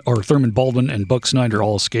Baldwin, and Buck Snyder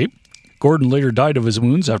all escaped. Gordon later died of his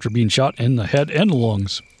wounds after being shot in the head and the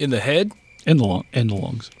lungs. In the head? In the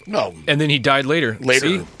lungs. No. And then he died later. Later.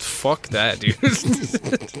 See? Fuck that, dude.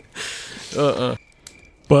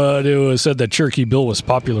 But it was said that Cherokee Bill was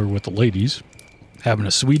popular with the ladies, having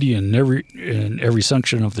a sweetie in every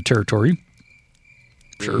section of the territory.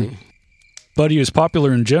 Sure. Mm-hmm. But he was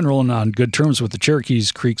popular in general and on good terms with the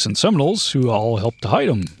Cherokees, Creeks, and Seminoles, who all helped to hide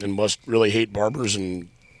him. And must really hate barbers and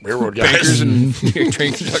railroad guys. Bankers and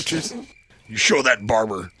train conductors. You show that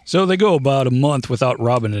barber. So they go about a month without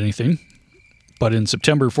robbing anything. But in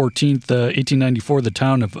September 14th, 1894, the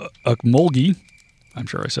town of Ocmulgee, I'm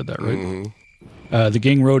sure I said that right, mm-hmm. The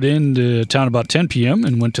gang rode into town about 10 p.m.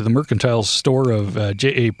 and went to the mercantile store of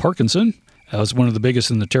J.A. Parkinson. That was one of the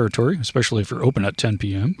biggest in the territory, especially if you're open at 10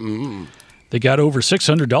 p.m. Mm. They got over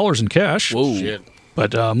 $600 in cash. Whoa. Shit.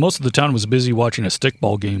 But most of the town was busy watching a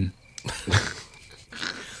stickball game.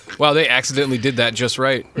 Wow, they accidentally did that just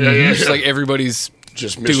right. Yeah. It's like everybody's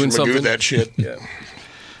just doing Mr. something. Magoo that shit. Yeah.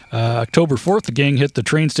 October 4th, the gang hit the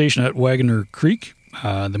train station at Wagoner Creek.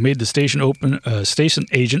 They made the station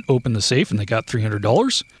agent open the safe, and they got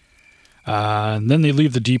 $300. And then they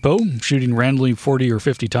leave the depot, shooting randomly 40 or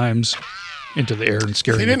 50 times into the air and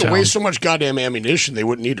scaring the town. They didn't waste so much goddamn ammunition, they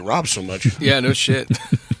wouldn't need to rob so much. Yeah, no shit.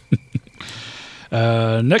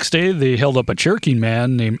 Next day, they held up a Cherokee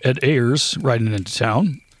man named Ed Ayers riding into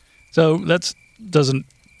town. So that doesn't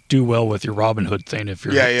do well with your Robin Hood thing if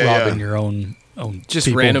you're robbing your own just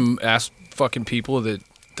people. random ass fucking people that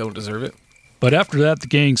don't deserve it. But after that, the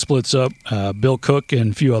gang splits up. Bill Cook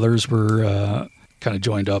and a few others were kind of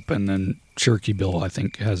joined up, and then Cherokee Bill, I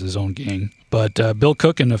think, has his own gang. But Bill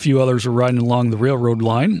Cook and a few others were riding along the railroad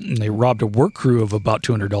line, and they robbed a work crew of about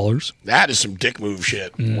 $200. That is some dick move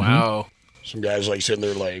shit. Mm-hmm. Wow. Some guys like sitting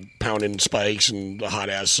there like pounding spikes in the hot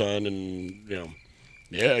ass sun, and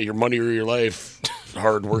yeah, your money or your life,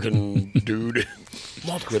 hard working dude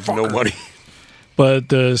with no money. But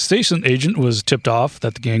the station agent was tipped off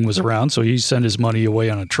that the gang was around, so he sent his money away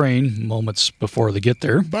on a train moments before they get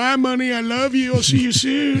there. Bye, money. I love you. I'll see you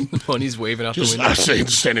soon. Money's waving out Just the window.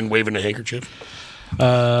 standing waving a handkerchief.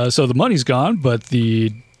 So the money's gone, but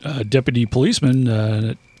the deputy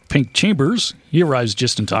policeman, Pink Chambers, he arrives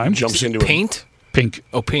just in time. Jumps into Paint? Pink.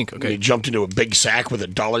 Oh, pink. Okay. He jumped into a big sack with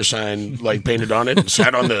a $sign like painted on it and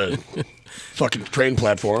sat on the fucking train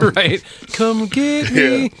platform. Right. Come get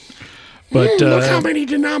me. Yeah. But look how many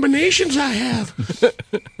denominations I have.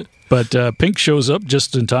 But Pink shows up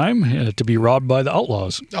just in time to be robbed by the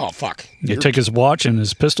outlaws. Oh, fuck. They take his watch and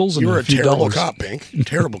his pistols and You're a few terrible dollars. cop, Pink.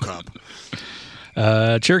 Terrible cop.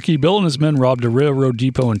 Cherokee Bill and his men robbed a railroad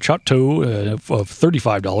depot in Choctaw of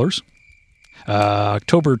 $35.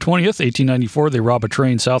 October 20th, 1894, they rob a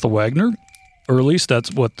train south of Wagner. Or at least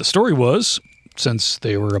that's what the story was, since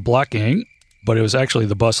they were a black gang. But it was actually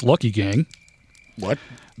the Bus Lucky gang. What?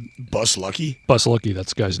 Bus Lucky? Bus Lucky,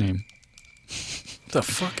 that's the guy's name. The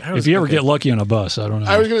fuck? If you ever get lucky on a bus, I don't know.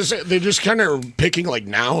 I was going to say, they just kind of picking like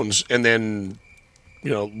nouns and then,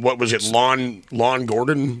 what was it? Lawn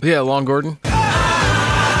Gordon? Yeah, Lawn Gordon.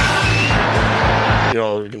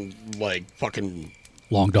 Like fucking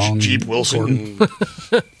Long Dong Jeep Wilson,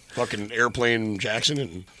 fucking Airplane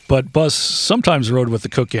Jackson. But Bus sometimes rode with the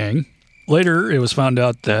Cook gang. Later, it was found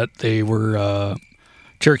out that they were,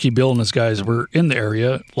 Cherokee Bill and his guys were in the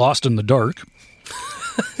area, lost in the dark.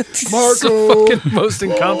 Marco! The fucking most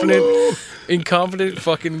incompetent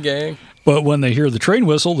fucking gang. But when they hear the train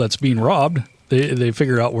whistle that's being robbed, they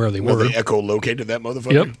figure out where they were. They echolocated that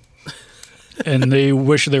motherfucker? Yep. And they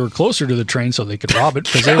wish they were closer to the train so they could rob it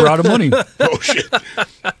because they were out of money. Oh, shit.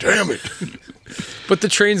 Damn it. But the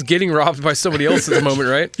train's getting robbed by somebody else at the moment,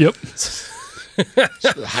 right? Yep. It's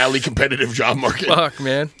a highly competitive job market. Fuck,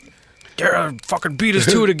 man. Dare fucking beat us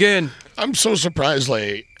to it again. I'm so surprised,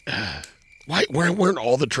 like, why weren't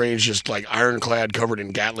all the trains just, like, ironclad, covered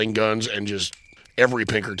in Gatling guns, and just every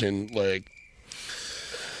Pinkerton, like...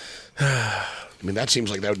 I mean, that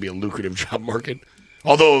seems like that would be a lucrative job market.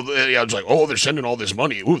 Although, I was like, they're sending all this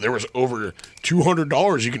money. Ooh, there was over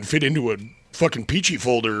 $200 you can fit into a fucking peachy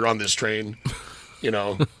folder on this train.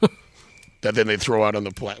 That then they throw out on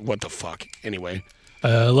the... What the fuck? Anyway.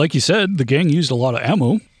 Like you said, the gang used a lot of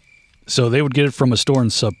ammo. So they would get it from a store in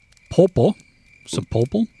Sepulpa.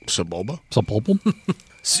 Sepulpa?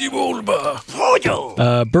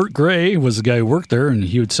 Bert Gray was the guy who worked there, and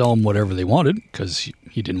he would sell them whatever they wanted because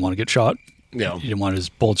he didn't want to get shot. Yeah. He didn't want his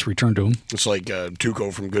bullets returned to him. It's like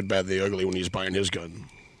Tuco from Good, Bad, the Ugly when he's buying his gun.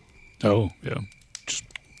 Oh, yeah. Just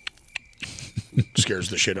scares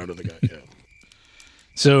the shit out of the guy, yeah.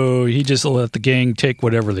 So he just let the gang take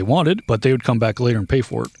whatever they wanted, but they would come back later and pay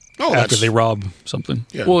for it after they rob something.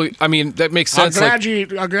 Yeah. Well, I mean, that makes sense.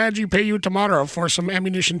 I'm glad you pay you tomorrow for some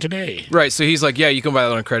ammunition today. Right, so he's like, yeah, you can buy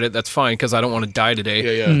that on credit. That's fine because I don't want to die today.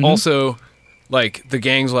 Yeah, yeah. Mm-hmm. Also, like, the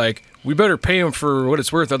gang's like, we better pay him for what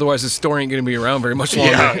it's worth, otherwise this store ain't going to be around very much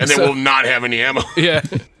longer. Yeah, and they will not have any ammo. Yeah.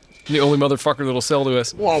 The only motherfucker that'll sell to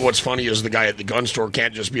us. Well, what's funny is the guy at the gun store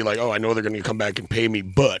can't just be like, I know they're going to come back and pay me,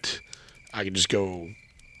 but I can just go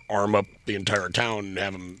arm up the entire town and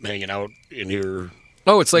have them hanging out in here.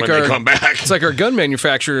 Oh, it's like when they come back. It's like our gun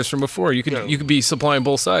manufacturers from before. You could be supplying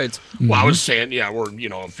both sides. Well, I was saying, or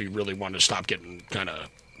if you really wanted to stop getting kind of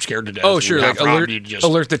scared to death. Oh, sure, like alert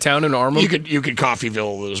the town and arm them. You could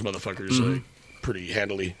Coffeeville those motherfuckers like, pretty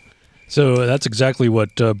handily. So that's exactly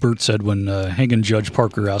what Bert said when hanging Judge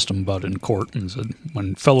Parker asked him about it in court, and said,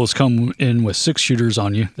 when fellows come in with 6 shooters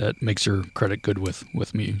on you, that makes your credit good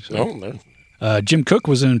with me. So. Oh, man. Jim Cook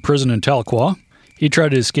was in prison in Tahlequah. He tried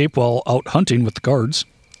to escape while out hunting with the guards.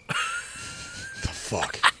 The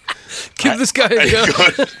fuck? Give this guy a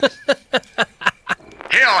gun.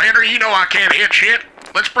 Hell, Henry, I can't hit shit.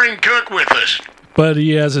 Let's bring Cook with us. But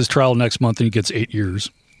he has his trial next month, and he gets 8 years.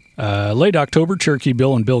 Late October, Cherokee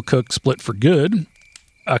Bill and Bill Cook split for good.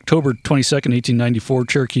 October 22nd, 1894,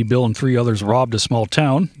 Cherokee Bill and 3 others robbed a small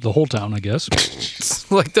town. The whole town, I guess.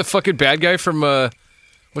 It's like the fucking bad guy from,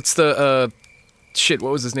 what's the, shit,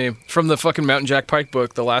 what was his name? From the fucking Mountain Jack Pike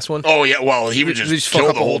book, the last one. Oh, yeah, well, he would just fuck kill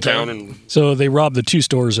up the whole town. And So they robbed the 2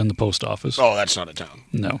 stores and the post office. Oh, that's not a town.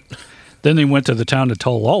 No. Then they went to the town of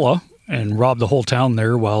Tullala and robbed the whole town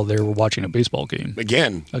there while they were watching a baseball game.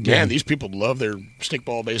 Again. Man, these people love their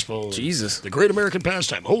stickball baseball. Jesus. The great American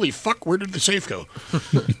pastime. Holy fuck, where did the safe go?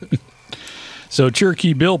 So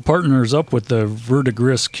Cherokee Bill partners up with the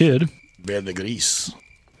Verdigris Kid. Verdigris.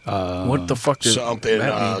 What the fuck does something?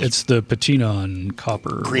 that mean? It's the patina on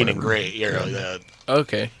copper. Green and gray. Yeah, like that.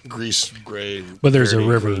 Okay. Grease, gray. But there's a dirty,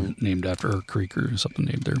 river green. named after a creek or something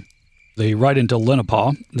named there. They ride into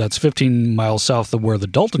Lenapaw. That's 15 miles south of where the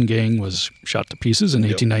Dalton gang was shot to pieces in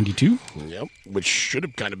 1892. Yep, which should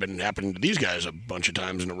have kind of been happening to these guys a bunch of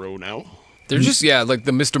times in a row now. They're just, like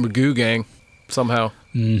the Mr. Magoo gang, somehow.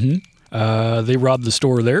 Mm-hmm. They robbed the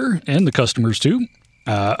store there and the customers, too.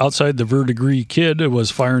 Outside, the Verdigris Kid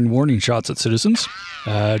was firing warning shots at citizens.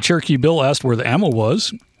 Cherokee Bill asked where the ammo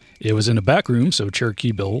was. It was in a back room, so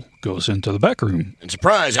Cherokee Bill goes into the back room. And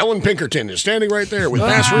surprise, Helen Pinkerton is standing right there with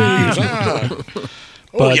Bass Reeves.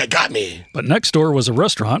 You got me. But next door was a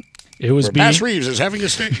restaurant. It was Bass Reeves is having a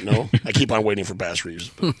steak. No, I keep on waiting for Bass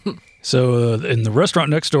Reeves. So, in the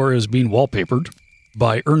restaurant next door is being wallpapered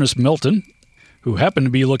by Ernest Melton, who happened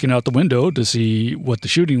to be looking out the window to see what the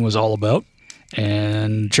shooting was all about.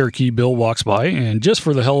 And Cherokee Bill walks by, and just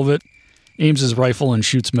for the hell of it, aims his rifle and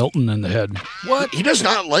shoots Melton in the head. What? He does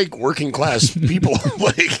not like working class people.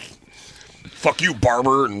 Like, fuck you,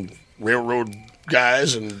 barber and railroad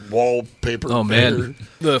guys and wallpaper. Oh, man.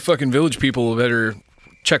 The fucking village people better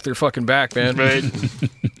check their fucking back, man. Right.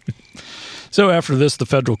 So after this, the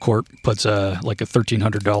federal court puts like a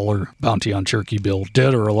 $1,300 bounty on Cherokee Bill,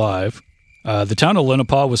 dead or alive. The town of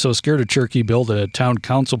Lenapaw was so scared of Cherokee Bill that a town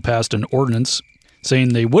council passed an ordinance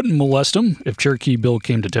saying they wouldn't molest him if Cherokee Bill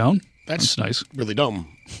came to town. That's nice. Really dumb.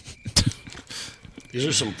 These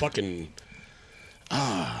are some fucking...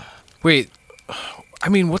 Wait, I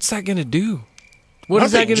mean, what's that going to do? What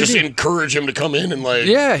is that going to do? Just encourage him to come in and like...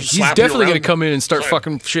 Yeah, he's slap definitely you going to come in and start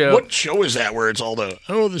fucking shit up. What show is that where it's all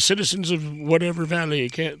the citizens of whatever valley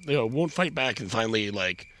won't fight back, and finally,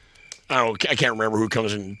 like, I can't remember who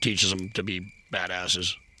comes and teaches them to be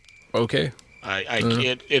badasses. Okay. I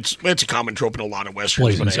can't... It's a common trope in a lot of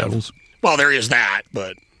westerns. Blazing Saddles. Well, there is that,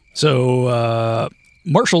 but... So,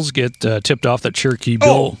 marshals get tipped off that Cherokee Bill...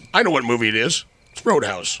 Oh, I know what movie it is. It's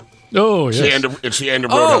Roadhouse. Oh, yes. It's the end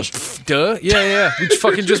of Roadhouse. Oh, duh. Yeah. We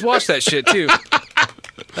fucking just watched that shit, too.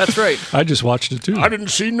 That's right. I just watched it, too. I didn't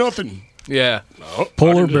see nothing. Yeah. No,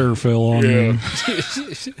 Polar bear fell on me.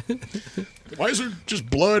 Why is there just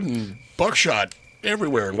blood and buckshot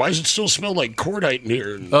everywhere? And why does it still smell like cordite in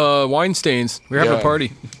here? And, wine stains. We're having a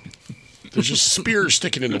party. There's just spears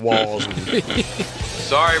sticking in the walls.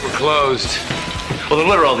 Sorry, we're closed. Well, then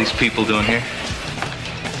what are all these people doing here?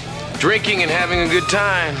 Drinking and having a good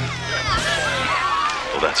time.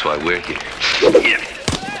 Well, that's why we're here.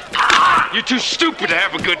 You're too stupid to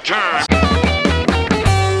have a good time.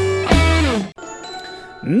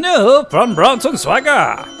 No, from Bronson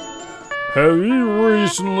Swagger. Have you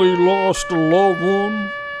recently lost a loved one?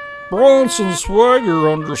 Bronson Swagger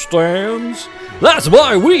understands. That's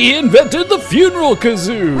why we invented the funeral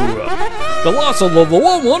kazoo. The loss of a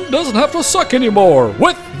loved one doesn't have to suck anymore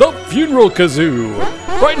with the funeral kazoo.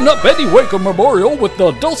 Brighten up any wake or memorial with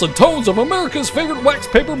the dulcet tones of America's favorite wax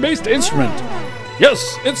paper-based instrument.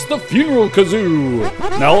 Yes, it's the funeral kazoo.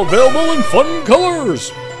 Now available in fun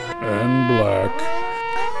colors and black.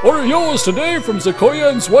 Order yours today from Sequoia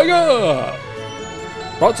and Swagger.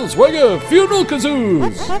 Bronson Swagger Funeral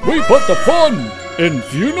Kazoos. We put the fun in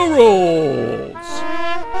funerals.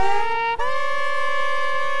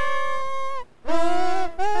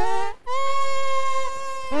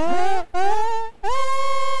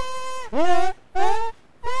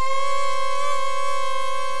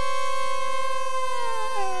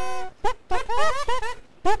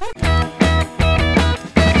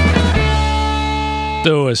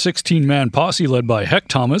 So a 16-man posse led by Heck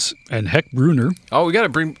Thomas and Heck Bruner. Oh, we got to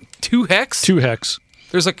bring 2 Hecks? 2 Hecks.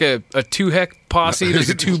 There's like a 2 Heck posse. There's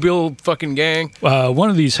a 2 Bill fucking gang. One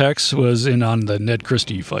of these Hecks was in on the Ned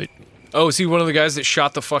Christie fight. Oh, is he one of the guys that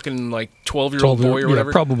shot the fucking like 12-year-old boy or whatever?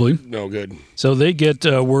 Yeah, probably. No good. So they get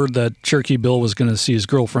word that Cherokee Bill was going to see his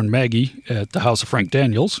girlfriend Maggie at the house of Frank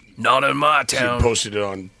Daniels. Not in my town. He posted it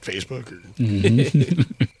on Facebook.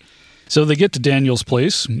 Mm-hmm. So they get to Daniels'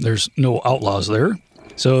 place. There's no outlaws there.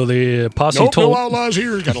 So the posse Nope, told no outlaws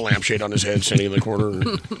here. He's got a lampshade on his head, standing in the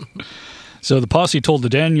corner. So the posse told the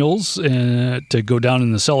Daniels to go down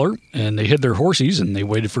in the cellar, and they hid their horses, and they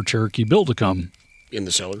waited for Cherokee Bill to come. In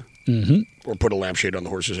the cellar? Mm-hmm. Or put a lampshade on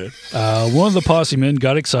the horse's head? One of the posse men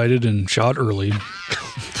got excited and shot early.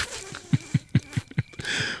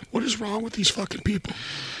 What is wrong with these fucking people?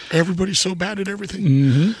 Everybody's so bad at everything.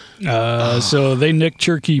 Mm-hmm. So they nicked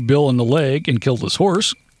Cherokee Bill in the leg and killed his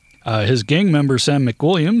horse. His gang member, Sam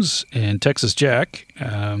McWilliams, and Texas Jack...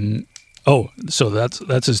 so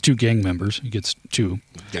that's his 2 gang members. He gets 2.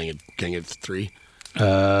 Gang of 3.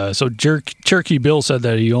 So Cherokee Bill said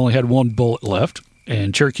that he only had 1 bullet left,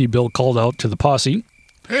 and Cherokee Bill called out to the posse.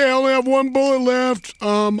 Hey, I only have 1 bullet left.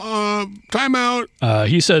 Time out.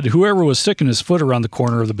 He said whoever was sticking his foot around the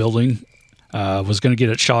corner of the building was going to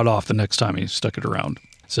get it shot off the next time he stuck it around.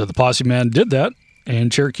 So the posse man did that,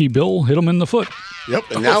 and Cherokee Bill hit him in the foot.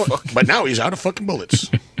 Yep, and now he's out of fucking bullets.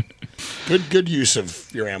 Good use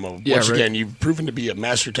of your ammo. Yeah, Once right. again, you've proven to be a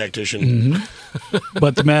master tactician. Mm-hmm.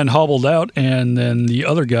 But the man hobbled out, and then the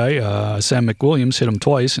other guy, Sam McWilliams, hit him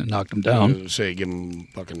twice and knocked him down. Give him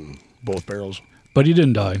fucking both barrels. But he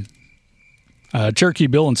didn't die. Cherokee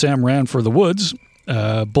Bill and Sam ran for the woods,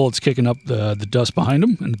 bullets kicking up the dust behind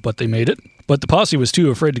them, but they made it. But the posse was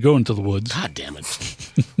too afraid to go into the woods. God damn it.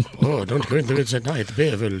 Oh, don't go into the woods at night,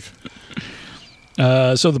 Beowulf.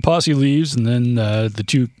 So the posse leaves, and then the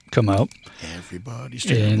 2 come out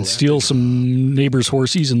and steal some neighbors'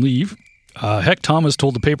 horses and leave. Heck Thomas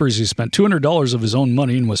told the papers he spent $200 of his own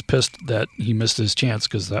money and was pissed that he missed his chance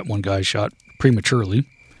because that one guy shot prematurely.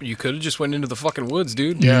 You could have just went into the fucking woods,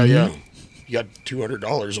 dude. Yeah, yeah. You got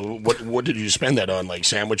 $200. What did you spend that on? Like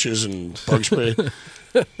sandwiches and bug spray?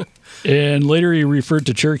 And later he referred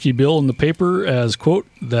to Cherokee Bill in the paper as, quote,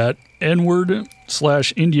 that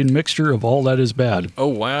N-word/Indian mixture of all that is bad. Oh,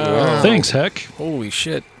 wow. Thanks, Heck. Holy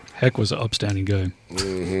shit. Heck was an upstanding guy.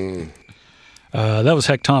 Mm-hmm. That was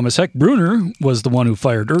Heck Thomas. Heck Bruner was the one who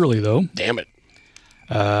fired early, though. Damn it.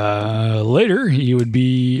 Later, he would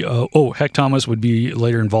be... Heck Thomas would be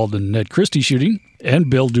later involved in Ned Christie shooting and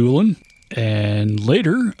Bill Doolin. And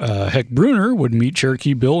later, Heck Bruner would meet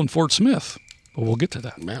Cherokee Bill in Fort Smith. But we'll get to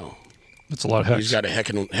that. Wow. That's a lot of Hecks. He's got a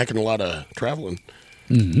heckin' a lot of traveling.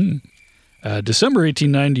 Mm-hmm. December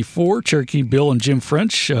 1894, Cherokee Bill and Jim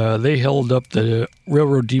French, they held up the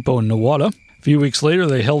railroad depot in Nowata. A few weeks later,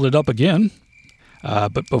 they held it up again.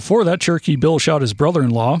 But before that, Cherokee Bill shot his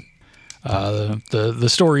brother-in-law. The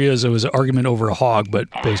story is it was an argument over a hog, but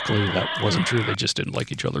basically that wasn't true. They just didn't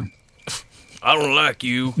like each other. I don't like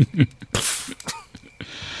you.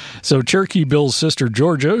 So Cherokee Bill's sister,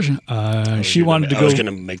 Georgia, she wanted to go... I was going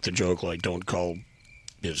to make the joke, like, don't call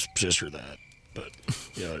his sister that. But,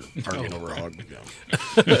 arguing over a hog.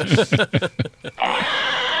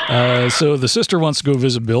 Yeah. So the sister wants to go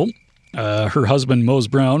visit Bill. Her husband, Mose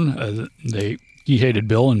Brown, he hated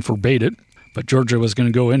Bill and forbade it, but Georgia was going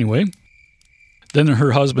to go anyway. Then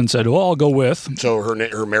her husband said, well, I'll go with. So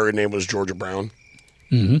her married name was Georgia Brown?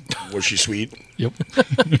 Mm-hmm. Was she sweet? Yep.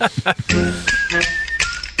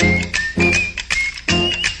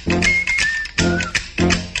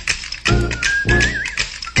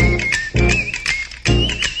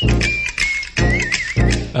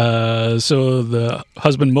 So the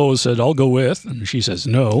husband, Mose, said, I'll go with. And she says,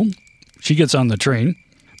 no. She gets on the train,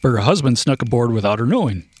 but her husband snuck aboard without her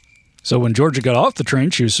knowing. So when Georgia got off the train,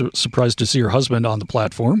 she was surprised to see her husband on the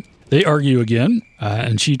platform. They argue again,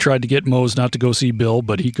 and she tried to get Mose not to go see Bill,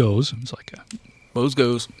 but he goes. It's like, Mose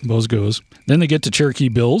goes. Mose goes. Then they get to Cherokee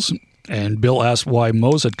Bill's, and Bill asks why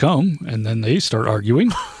Mose had come, and then they start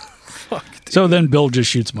arguing. Fuck, so then Bill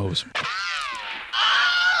just shoots Mose.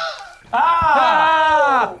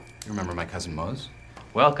 You remember my cousin Mose?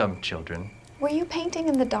 Welcome, children. Were you painting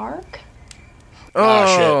in the dark?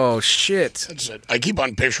 Oh, shit. That's it. I keep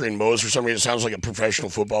on picturing Mose for some reason. It sounds like a professional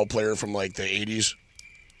football player from like the 80s.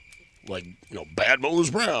 Like, Bad Mose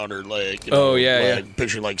Brown or like,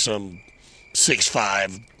 picture like some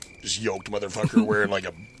 6'5", just yoked motherfucker wearing like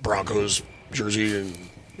a Broncos jersey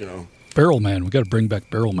and, Barrel Man. We got to bring back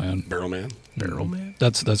Barrel Man. Barrel Man? Barrel Man?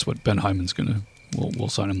 That's what Ben Hyman's going to, we'll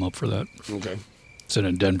sign him up for that. Okay. It's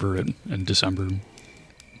in Denver in December,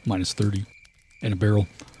 -30 in a barrel,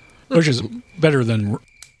 which is better than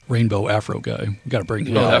Rainbow Afro Guy. We got to bring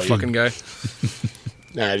him. Oh, that fucking guy.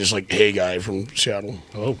 Nah, just like Hey Guy from Seattle.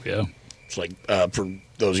 Oh, yeah. It's like, for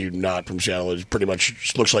those of you not from Seattle, it pretty much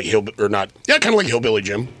just looks like kind of like Hillbilly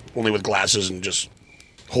Jim, only with glasses and just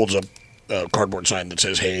holds up a cardboard sign that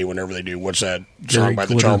says Hey whenever they do. What's that song by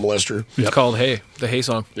the Child Molester? It's called Hey, the Hey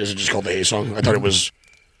song. Is it just called the Hey song? I thought it was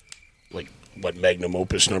like what, Magnum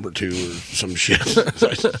Opus number 2 or some shit.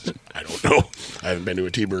 I don't know. I haven't been to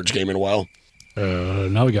a T-Birds game in a while.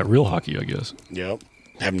 Now we got real hockey, I guess. Yep.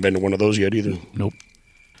 Haven't been to one of those yet either. Nope.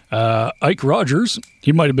 Ike Rogers,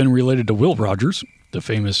 he might have been related to Will Rogers, the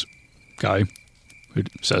famous guy who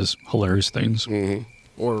says hilarious things. Mm-hmm.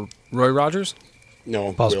 Or Roy Rogers?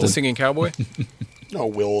 No. Possible. The singing cowboy? No,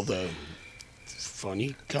 Will the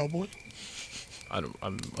funny cowboy?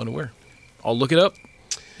 I'm unaware. I'll look it up.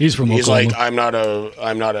 He's from He's Oklahoma. like,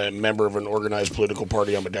 I'm not a member of an organized political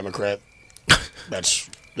party. I'm a Democrat. That's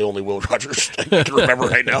the only Will Rogers I can remember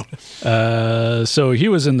right now. So he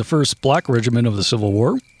was in the 1st Black Regiment of the Civil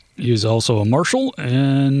War. He was also a marshal,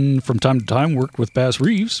 and from time to time worked with Bass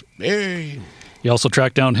Reeves. Hey. He also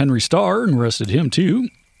tracked down Henry Starr and arrested him, too.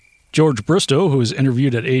 George Bristow, who was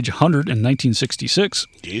interviewed at age 100 in 1966.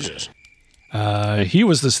 Jesus. He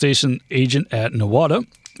was the station agent at Nowata,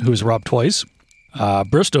 who was robbed twice.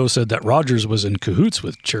 Bristow said that Rogers was in cahoots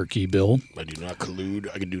with Cherokee Bill. I do not collude.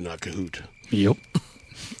 I do not cahoot. Yep.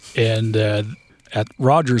 And at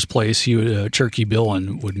Rogers' place, he would Cherokee Bill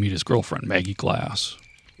and would meet his girlfriend, Maggie Glass.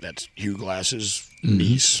 That's Hugh Glass's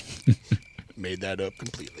niece. Made that up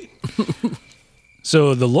completely.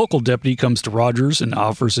 So the local deputy comes to Rogers and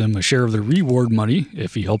offers him a share of the reward money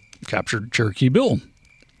if he helped capture Cherokee Bill.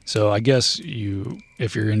 So I guess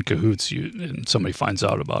if you're in cahoots and somebody finds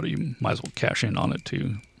out about it, you might as well cash in on it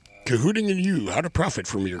too. Cahooting and you, how to profit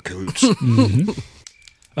from your cahoots. Mm-hmm.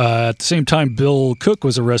 At the same time, Bill Cook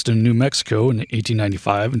was arrested in New Mexico in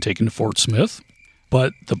 1895 and taken to Fort Smith.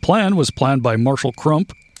 But the plan was planned by Marshal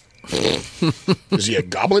Crump. Is he a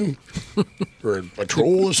goblin? Or a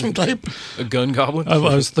troll of some type? A gun goblin? I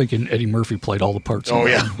was thinking Eddie Murphy played all the parts. Oh,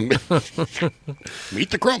 yeah.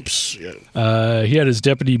 Meet the Crumps. Yeah. He had his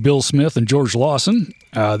deputy Bill Smith and George Lawson.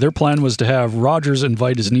 Their plan was to have Rogers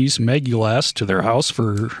invite his niece Maggie Glass to their house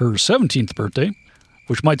for her 17th birthday,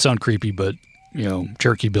 which might sound creepy, but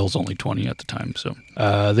Cherokee Bill's only 20 at the time. So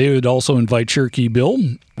they would also invite Cherokee Bill.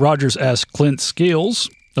 Rogers asked Clint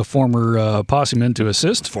Scales, a former posseman, to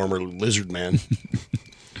assist. Former lizard man.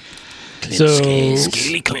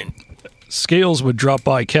 Scaly Clint. Scales would drop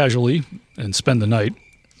by casually and spend the night.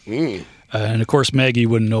 And of course, Maggie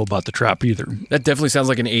wouldn't know about the trap either. That definitely sounds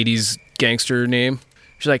like an 80s gangster name.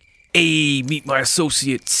 She's like, hey, meet my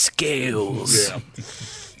associate Scales. Yeah.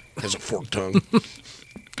 Has a forked tongue.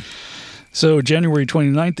 So January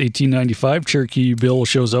 29th, 1895, Cherokee Bill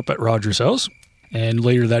shows up at Rogers' house. And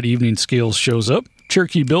later that evening, Scales shows up.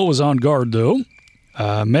 Cherokee Bill was on guard, though.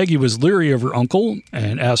 Maggie was leery of her uncle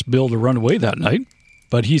and asked Bill to run away that night.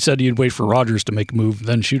 But he said he'd wait for Rogers to make a move,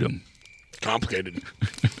 then shoot him. Complicated.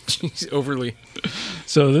 Jeez, overly.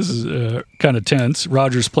 So this is kind of tense.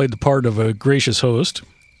 Rogers played the part of a gracious host.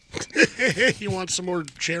 You want some more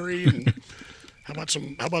cherry? And how about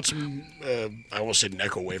some? I almost said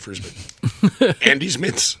Necco wafers, but Andy's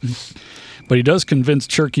mints. But he does convince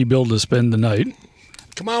Cherokee Bill to spend the night.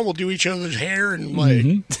 Come on, we'll do each other's hair and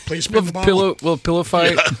play spin the ball. We'll pillow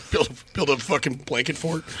fight. Yeah, build a fucking blanket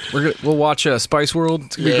fort. We'll watch Spice World.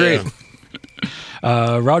 It's gonna be great.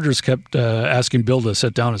 Rogers kept asking Bill to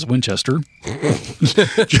set down his Winchester.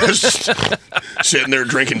 Just sitting there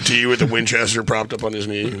drinking tea with a Winchester propped up on his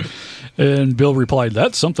knee. And Bill replied,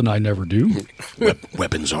 "That's something I never do."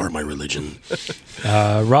 Weapons are my religion.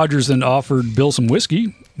 Rogers then offered Bill some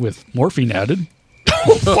whiskey with morphine added.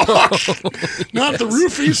 Oh, fuck. Not the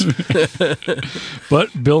roofies.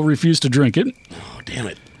 But Bill refused to drink it. Oh, damn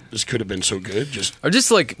it. This could have been so good.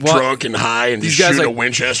 Just like drunk and high and these just guys shoot a like,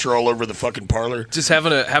 Winchester all over the fucking parlor. Just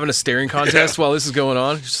having a staring contest while this is going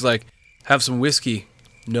on. Just like, have some whiskey.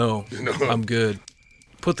 No, I'm good.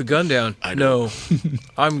 Put the gun down. No,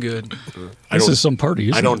 I'm good. This is some party,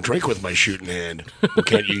 isn't I don't drink with my shooting hand. Well,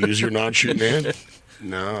 can't you use your non-shooting hand?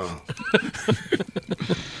 No.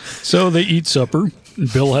 So they eat supper.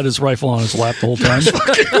 Bill had his rifle on his lap the whole time.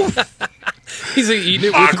 He's like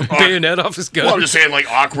eating it with a bayonet off his gun. Well, I'm just saying, like,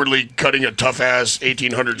 awkwardly cutting a tough-ass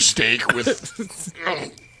 1800 steak with...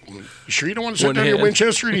 You sure you don't want to set down your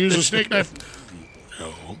Winchester and use a steak knife?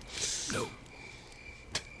 No.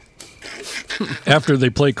 After they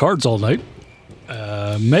play cards all night,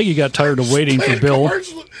 Maggie got tired of waiting for Bill.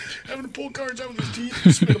 Having to pull cards out with his teeth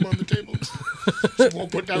and spit them on the table. So he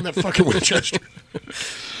won't put down that fucking Winchester.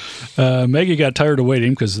 Maggie got tired of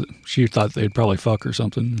waiting because she thought they'd probably fuck or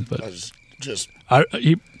something. But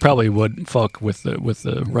he probably would fuck with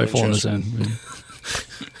the rifle in his hand.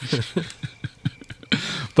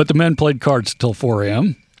 But the men played cards till 4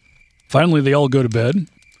 a.m. Finally, they all go to bed.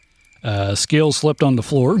 Scales slept on the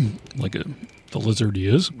floor like the lizard he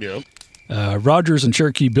is. Yep. Rogers and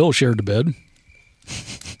Cherokee Bill shared the bed.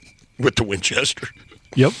 With the Winchester.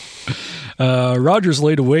 Yep. Rogers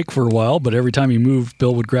laid awake for a while, but every time he moved,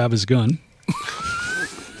 Bill would grab his gun.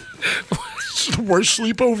 It's the worst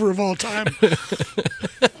sleepover of all time.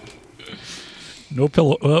 No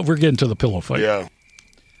pillow. We're getting to the pillow fight. Yeah.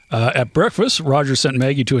 At breakfast, Rogers sent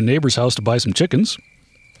Maggie to a neighbor's house to buy some chickens.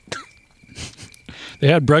 They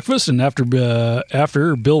had breakfast, and after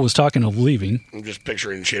Bill was talking of leaving. I'm just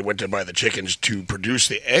picturing she went to buy the chickens to produce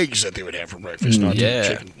the eggs that they would have for breakfast, not the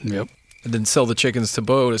chicken. Yep. And then sell the chickens to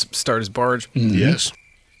Bo to start his barge. Mm-hmm. Yes.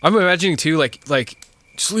 I'm imagining, too, like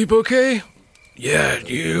sleep okay? Yeah,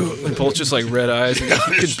 you. And both just like red eyes and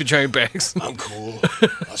giant bags. I'm cool.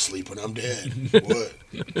 I'll sleep when I'm dead. What?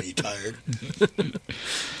 Are you tired?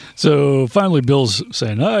 So finally, Bill's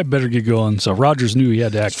saying, I better get going. So Rogers knew he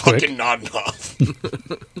had to act quick. Fucking nodding off.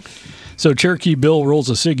 So Cherokee Bill rolls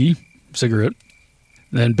a cigarette,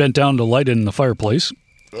 then bent down to light it in the fireplace.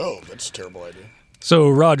 Oh, that's a terrible idea. So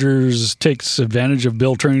Rogers takes advantage of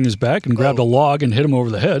Bill turning his back and grabbed a log and hit him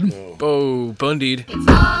over the head. Bo bundied.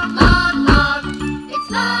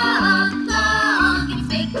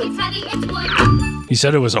 He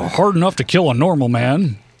said it was hard enough to kill a normal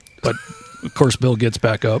man, but of course Bill gets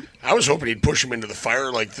back up. I was hoping he'd push him into the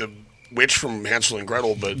fire like the witch from Hansel and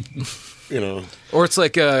Gretel, but, you know. Or it's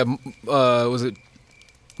like, was it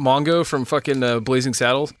Mongo from fucking Blazing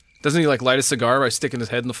Saddles? Doesn't he like light a cigar by sticking his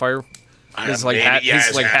head in the fire? His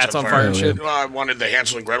hat's on fire and shit. Well, I wanted the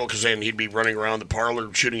Hansel and Gretel because then he'd be running around the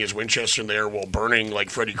parlor shooting his Winchester in the air while burning like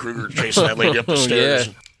Freddy Krueger chasing that lady up the stairs.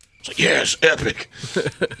 Yeah. It's like, yes, epic.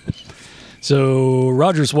 So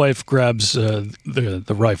Rogers' wife grabs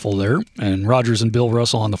the rifle there, and Rogers and Bill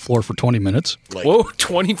wrestle on the floor for 20 minutes. Like, whoa,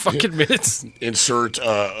 20 fucking minutes? Insert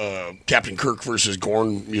Captain Kirk versus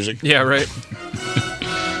Gorn music. Yeah, right.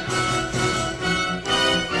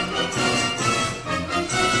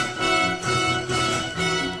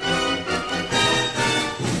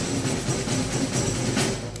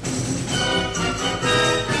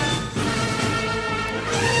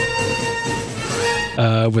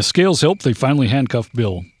 With Scales' help, they finally handcuffed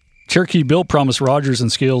Bill. Cherokee Bill promised Rogers and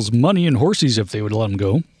Scales money and horses if they would let him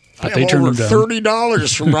go, but they turned him down.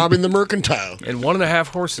 $30 from robbing the mercantile. And 1.5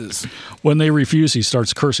 horses. When they refuse, he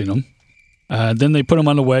starts cursing them. Then they put him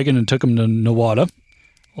on the wagon and took him to Nowata.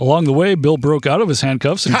 Along the way, Bill broke out of his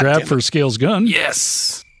handcuffs and grabbed for Scales' gun.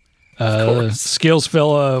 Yes! Scales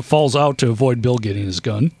falls out to avoid Bill getting his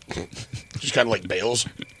gun. Just kind of like Bales.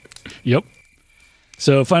 Yep.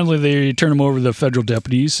 So finally, they turn him over to the federal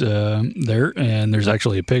deputies there, and there's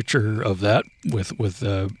actually a picture of that with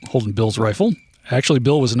holding Bill's rifle. Actually,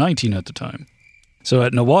 Bill was 19 at the time. So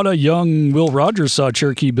at Nowata, young Will Rogers saw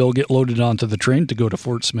Cherokee Bill get loaded onto the train to go to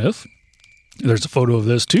Fort Smith. There's a photo of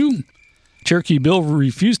this, too. Cherokee Bill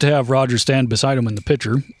refused to have Rogers stand beside him in the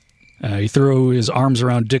picture. He threw his arms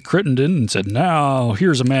around Dick Crittenden and said, "Now,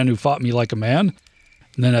 here's a man who fought me like a man."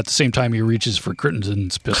 And then at the same time, he reaches for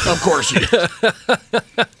Crittenden's pistol. Of course he did.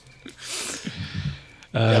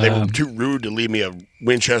 They were too rude to leave me a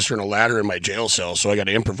Winchester and a ladder in my jail cell, so I got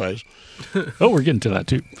to improvise. Oh, we're getting to that,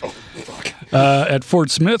 too. Oh, fuck. At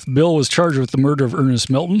Fort Smith, Bill was charged with the murder of Ernest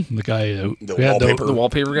Milton, the guy who had the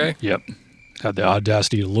wallpaper guy? Yep. Had the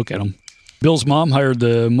audacity to look at him. Bill's mom hired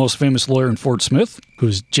the most famous lawyer in Fort Smith,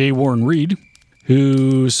 who's J. Warren Reed,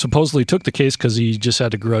 who supposedly took the case because he just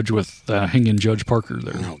had a grudge with hanging Judge Parker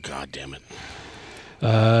there. Oh, God damn it.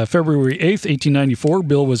 February 8th, 1894,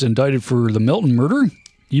 Bill was indicted for the Milton murder.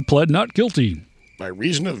 He pled not guilty. By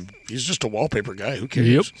reason of, he's just a wallpaper guy. Who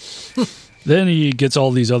cares? Yep. Then he gets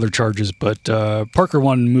all these other charges, but Parker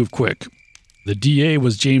wanted to move quick. The DA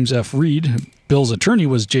was James F. Reed. Bill's attorney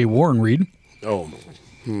was J. Warren Reed. Oh.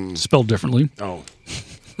 Spelled differently. Oh.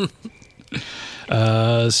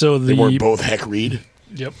 So they weren't both Heck Reed?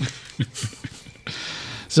 Yep.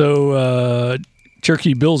 So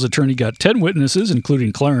Cherokee Bill's attorney got 10 witnesses,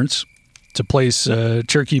 including Clarence, to place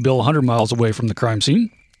Cherokee Bill 100 miles away from the crime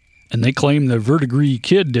scene. And they claim the Verdigris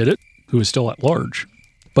Kid did it, who is still at large.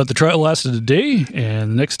 But the trial lasted a day,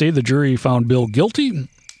 and the next day the jury found Bill guilty.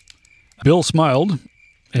 Bill smiled,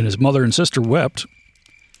 and his mother and sister wept.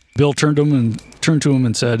 Bill turned to him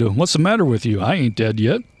and said, "What's the matter with you? I ain't dead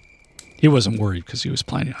yet." He wasn't worried because he was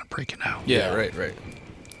planning on breaking out. Yeah, right.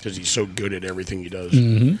 Because he's so good at everything he does.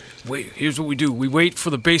 Mm-hmm. Wait, here's what we do. We wait for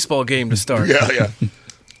the baseball game to start. Yeah.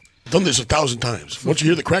 Done this 1,000 times. Once you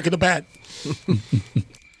hear the crack of the bat.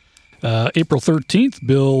 April 13th,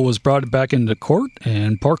 Bill was brought back into court,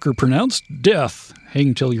 and Parker pronounced death.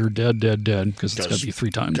 Hang till you're dead, because it's got to be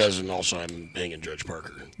 3 times. And also I'm hanging Judge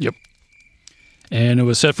Parker. Yep. And it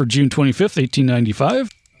was set for June 25th, 1895.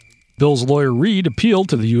 Bill's lawyer, Reed, appealed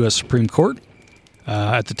to the U.S. Supreme Court.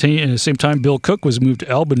 At the same time, Bill Cook was moved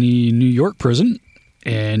to Albany, New York prison.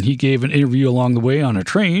 And he gave an interview along the way on a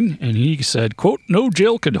train, and he said, quote, "No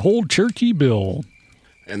jail could hold Cherokee Bill."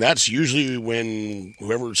 And that's usually when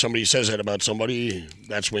somebody says that about somebody,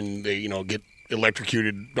 that's when they, get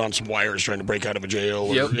electrocuted on some wires trying to break out of a jail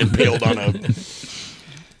or impaled on a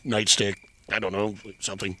nightstick. I don't know,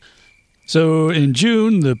 something. So in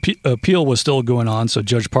June, the appeal was still going on, so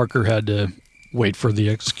Judge Parker had to wait for the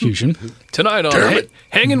execution. Tonight on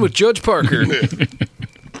Hanging with Judge Parker.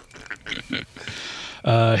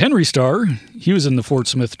 Henry Starr, he was in the Fort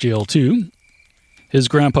Smith jail too. His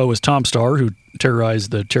grandpa was Tom Starr, who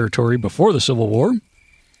terrorized the territory before the Civil War.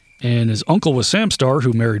 And his uncle was Sam Starr,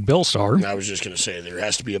 who married Belle Starr. I was just going to say, there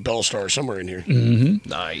has to be a Belle Starr somewhere in here. Mm-hmm.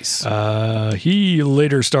 Nice. He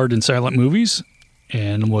later starred in silent movies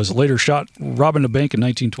and was later shot robbing a bank in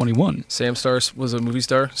 1921. Sam Starr was a movie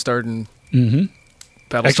star, starred in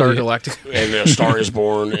Battlestar Galactica. And A Star is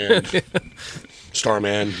Born and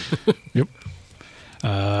Starman. Yep.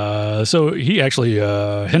 So he actually,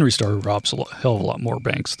 Henry Starr robs a hell of a lot more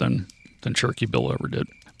banks than Cherokee Bill ever did.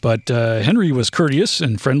 But Henry was courteous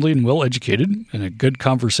and friendly and well-educated and a good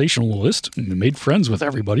conversationalist and made friends with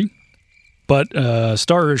everybody. But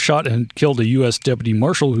Starr shot and killed a U.S. deputy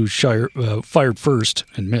marshal who fired first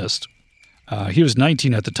and missed. He was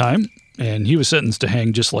 19 at the time, and he was sentenced to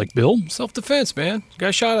hang just like Bill. Self-defense, man. Guy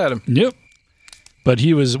shot at him. Yep. But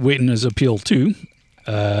he was waiting his appeal, too.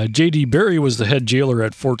 J.D. Barry was the head jailer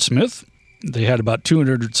at Fort Smith. They had about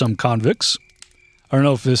 200-some convicts. I don't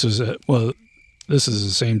know if this is this is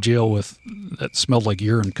the same jail that smelled like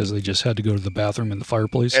urine because they just had to go to the bathroom in the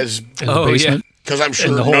fireplace in the basement. Because I'm sure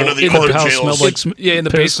none of the other jails. Smelled like in the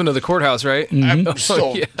basement of the courthouse, right? Mm-hmm. I'm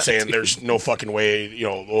still saying there's no fucking way,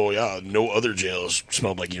 no other jails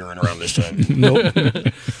smelled like urine around this time. Nope.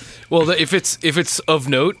 Well, if it's of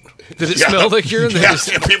note that it smelled like urine,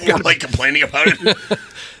 people were like complaining about it.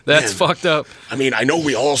 That's fucked up. I mean, I know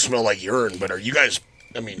we all smell like urine, but are you guys?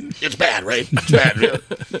 I mean, it's bad, right? It's bad. Yeah.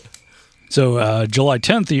 So July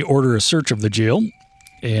 10th, they order a search of the jail.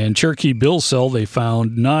 And Cherokee Bill's cell, they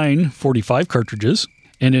found 9 .45 cartridges.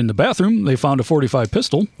 And in the bathroom, they found a .45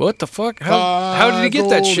 pistol. What the fuck? How did he get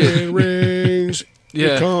that shit? Rings.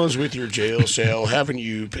 It comes with your jail cell. Haven't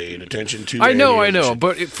you paid attention to I know.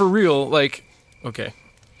 But for real, okay.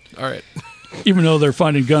 All right. Even though they're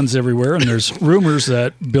finding guns everywhere, and there's rumors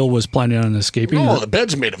that Bill was planning on escaping. No, the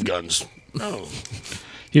bed's made of guns. No.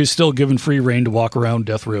 He was still given free rein to walk around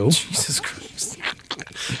death row. Jesus Christ.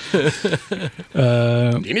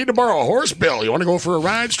 You need to borrow a horse, Bill. You want to go for a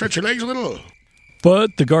ride? Stretch your legs a little.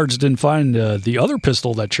 But the guards didn't find the other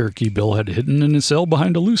pistol that Cherokee Bill had hidden in his cell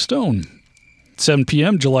behind a loose stone. 7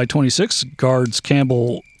 p.m., July 26, guards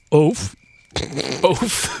Campbell Oaf.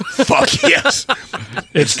 Fuck yes.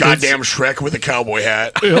 It's goddamn Shrek with a cowboy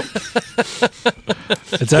hat. Yep.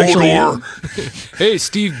 It's actually... Hey,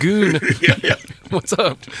 Steve Goon. Yeah. What's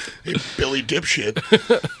up? Hey, Billy Dipshit.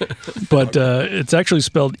 But it's actually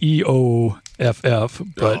spelled E-O-F-F,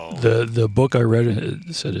 but the book I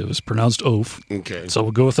read said it was pronounced Oaf. Okay. So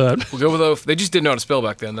we'll go with that. We'll go with Oaf. They just didn't know how to spell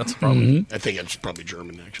back then. That's the problem. Mm-hmm. I think it's probably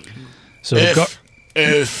German, actually. So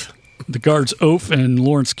if the guards Oaf and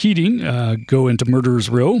Lawrence Keating go into Murderer's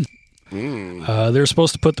Row. They're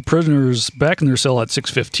supposed to put the prisoners back in their cell at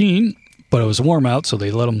 6:15, but it was warm out, so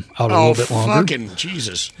they let them out a little bit longer. Fucking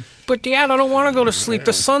Jesus. But Dad, I don't want to go to sleep.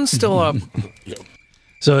 The sun's still up.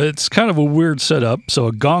 So it's kind of a weird setup. So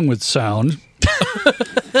a gong would sound.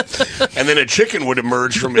 And then a chicken would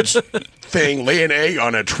emerge from its thing, lay an egg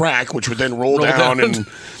on a track, which would then roll down and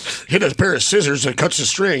hit a pair of scissors that cuts the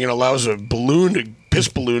string and allows a piss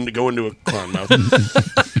balloon to go into a clown mouth.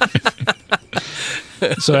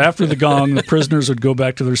 So after the gong, the prisoners would go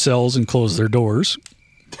back to their cells and close their doors.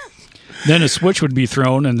 Then a switch would be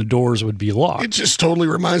thrown and the doors would be locked. It just totally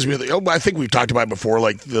reminds me of I think we've talked about it before,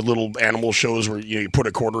 like the little animal shows where you put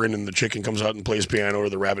a quarter in and the chicken comes out and plays piano or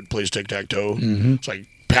the rabbit plays tic-tac-toe. Mm-hmm. It's like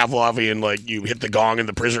Pavlovian, like you hit the gong and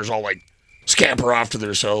the prisoners all like scamper off to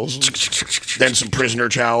their cells. Then some prisoner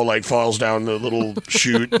chow like falls down the little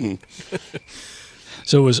chute. And...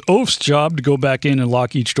 So it was Oaf's job to go back in and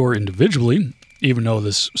lock each door individually, even though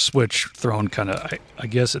this switch thrown kind of, I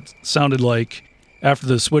guess it sounded like after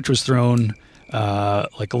the switch was thrown,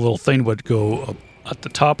 like a little thing would go up at the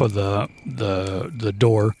top of the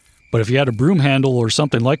door. But if you had a broom handle or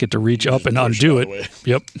something like it to reach up and undo it,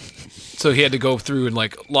 yep. So he had to go through and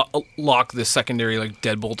like lock the secondary like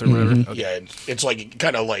deadbolt or whatever. Mm-hmm. Okay. Yeah, it's like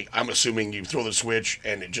kind of like I'm assuming you throw the switch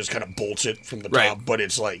and it just kind of bolts it from the top, but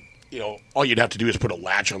it's like all you'd have to do is put a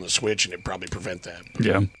latch on the switch and it'd probably prevent that.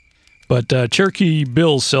 Yeah, but Cherokee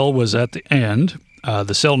Bill's cell was at the end.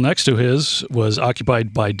 The cell next to his was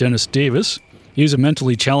occupied by Dennis Davis. He was a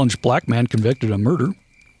mentally challenged black man convicted of murder.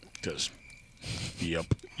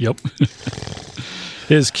 Yep.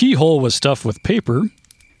 His keyhole was stuffed with paper,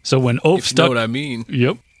 so when Oaf stuck... You know what I mean.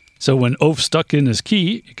 Yep. So when Oaf stuck in his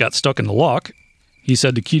key, it got stuck in the lock. He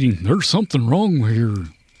said to Keating, "There's something wrong here.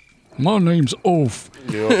 My name's Oaf."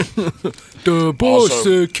 Yep. The boss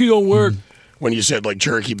said key don't work. When you said, like,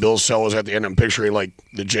 Cherokee Bill's cell was at the end, I'm picturing, like,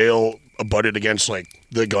 the jail abutted against, like,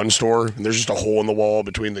 the gun store, and there's just a hole in the wall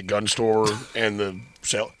between the gun store and the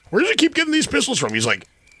cell. Where does he keep getting these pistols from? He's, like,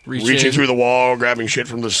 reaching through the wall, grabbing shit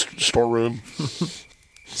from the storeroom.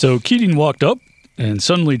 So Keating walked up, and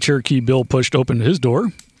suddenly Cherokee Bill pushed open his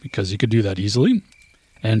door, because he could do that easily,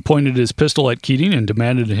 and pointed his pistol at Keating and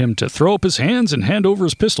demanded him to throw up his hands and hand over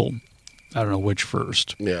his pistol. I don't know which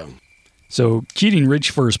first. Yeah. So Keating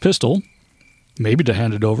reached for his pistol, maybe to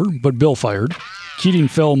hand it over, but Bill fired. Keating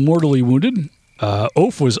fell mortally wounded.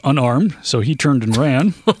 Oaf was unarmed, so he turned and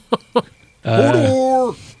ran.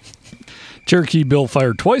 Cherokee Bill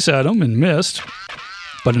fired twice at him and missed,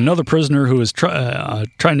 but another prisoner who was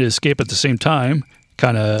trying to escape at the same time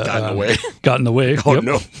kind of got in the way. Oh,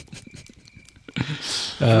 no.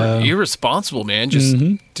 Irresponsible, man. Just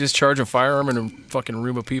discharge a firearm in a fucking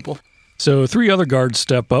room of people. So 3 other guards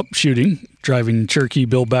step up, shooting, driving Cherokee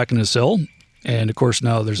Bill back in his cell. And, of course,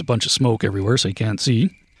 now there's a bunch of smoke everywhere, so he can't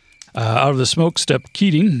see. Out of the smoke stepped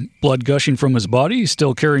Keating, blood gushing from his body,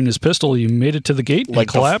 still carrying his pistol. He made it to the gate and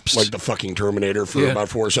collapsed. Like the fucking Terminator for about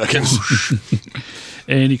 4 seconds.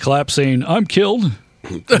 And he collapsed saying, "I'm killed."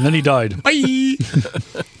 And then he died. Bye!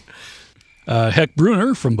 Heck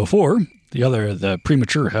Bruner from before, the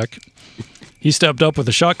premature Heck, he stepped up with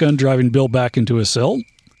a shotgun, driving Bill back into his cell.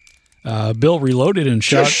 Bill reloaded and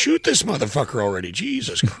shot. Just shoot this motherfucker already.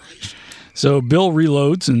 Jesus Christ. So Bill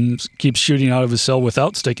reloads and keeps shooting out of his cell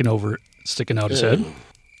without sticking out his head.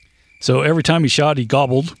 So every time he shot, he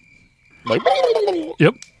gobbled.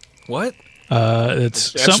 Yep. What?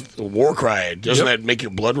 That's the war cry. Doesn't that make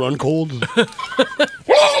your blood run cold?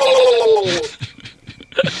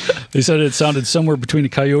 They said it sounded somewhere between a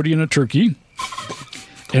coyote and a turkey.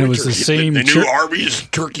 And it was the same... The new Arby's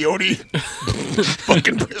turkey-ote.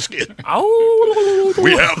 Fucking brisket.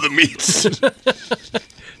 We have the meats.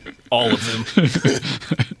 All of them.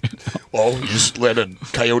 Well, you just let a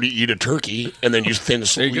coyote eat a turkey, and then you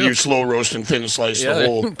slow roast and thin slice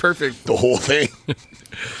the whole thing.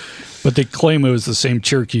 But they claim it was the same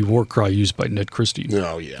Cherokee war cry used by Ned Christie.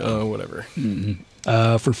 Oh, yeah. Oh, whatever.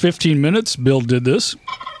 For 15 minutes, Bill did this.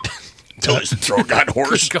 Until his throat got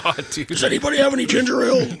hoarse. God, dude. Does anybody have any ginger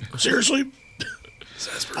ale? Seriously?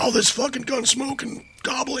 All this fucking gun smoke and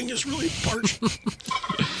gobbling is really parched.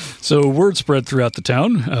 So word spread throughout the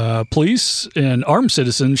town. Police and armed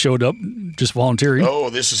citizens showed up, just volunteering.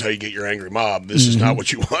 Oh, this is how you get your angry mob. This is not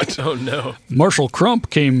what you want. Oh, no. Marshal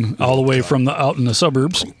Crump came all the way from out in the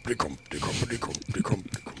suburbs.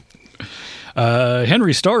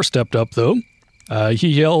 Henry Starr stepped up, though. He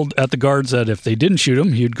yelled at the guards that if they didn't shoot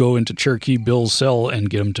him, he'd go into Cherokee Bill's cell and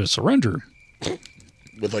get him to surrender.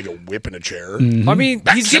 With like a whip and a chair. I mean,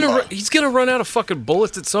 he's gonna run out of fucking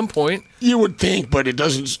bullets at some point. You would think, but it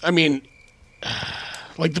doesn't. I mean,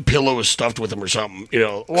 like the pillow is stuffed with him or something. You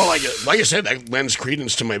know. Well, like I said, that lends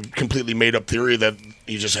credence to my completely made up theory that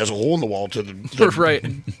he just has a hole in the wall to the right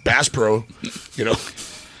Bass Pro. You know.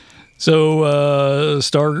 So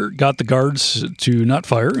Starr got the guards to not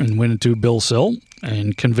fire and went into Bill's cell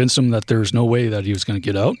and convinced him that there's no way that he was going to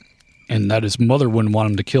get out and that his mother wouldn't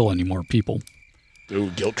want him to kill any more people. Ooh,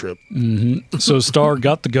 guilt trip. So Starr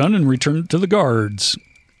got the gun and returned it to the guards.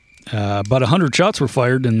 About 100 shots were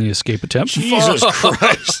fired in the escape attempt. Jesus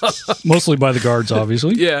Christ. Mostly by the guards,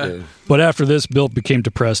 obviously. Yeah. But after this, Bill became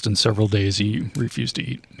depressed, and several days he refused to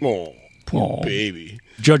eat. Oh, poor baby.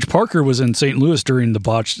 Judge Parker was in St. Louis during the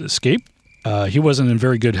botched escape. He wasn't in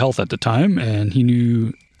very good health at the time, and he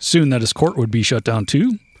knew soon that his court would be shut down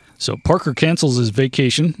too. So Parker cancels his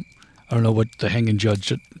vacation. I don't know what the hanging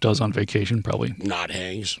judge does on vacation, probably. Not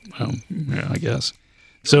hangs. Yeah, I guess.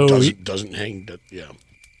 So doesn't hang, yeah.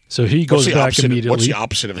 So he goes back immediately. What's the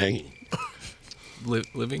opposite of hanging?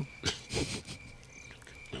 Living?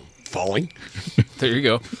 Falling? There you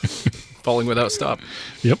go. Falling without stop.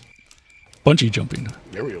 Yep. Bungee jumping.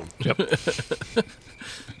 There we go.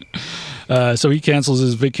 Yep. So he cancels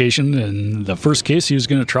his vacation, and the first case he was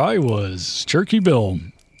going to try was Cherokee Bill.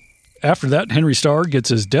 After that, Henry Starr gets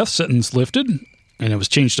his death sentence lifted, and it was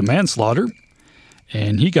changed to manslaughter.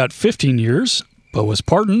 And he got 15 years, but was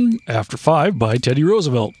pardoned after 5 by Teddy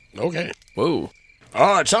Roosevelt. Okay. Whoa.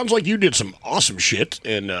 It sounds like you did some awesome shit,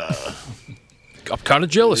 and I'm kind of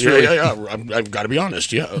jealous, really. Yeah. I've got to be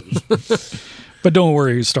honest, yeah. But don't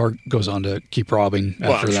worry, Starr goes on to keep robbing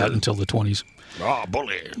after that until the 20s. Oh,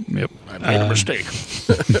 bully. Yep. I made a mistake.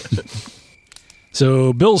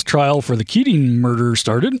 So Bill's trial for the Keating murder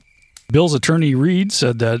started. Bill's attorney, Reed,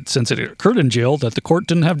 said that since it occurred in jail, that the court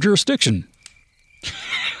didn't have jurisdiction.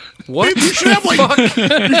 What? You should have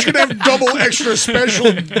you should have double extra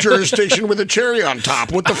special jurisdiction with a cherry on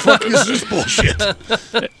top. What the fuck is this bullshit?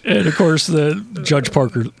 And of course, the Judge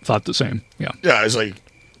Parker thought the same. Yeah. Yeah, it's like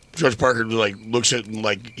Judge Parker looks at him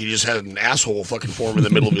like he just had an asshole fucking form in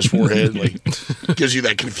the middle of his forehead, gives you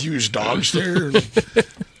that confused dog stare.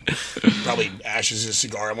 Probably ashes his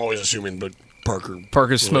cigar. I'm always assuming, but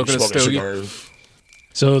Parker's smoking a stogie. cigar.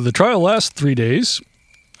 So the trial lasts 3 days.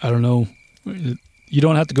 I don't know. You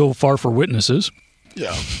don't have to go far for witnesses.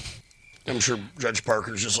 Yeah. I'm sure Judge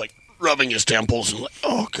Parker's just rubbing his temples and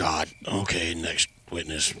oh, God. Okay, next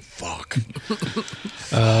witness. Fuck.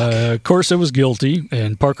 Of course, it was guilty,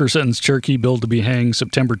 and Parker sentenced Cherokee Bill to be hanged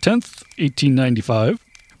September 10th, 1895.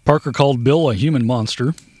 Parker called Bill a human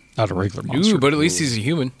monster, not a regular monster. Ooh, but at least he's a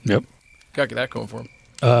human. Yep. Got that going for him.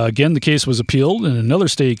 Again, the case was appealed, and another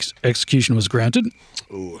state execution was granted.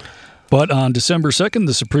 Ooh. But on December 2nd,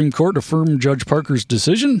 the Supreme Court affirmed Judge Parker's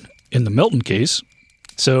decision in the Melton case.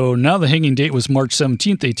 So now the hanging date was March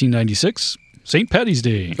 17th, 1896, St. Paddy's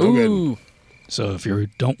Day. Ooh. So if you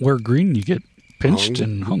don't wear green, you get pinched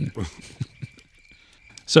and hung.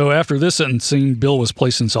 So after this sentencing, Bill was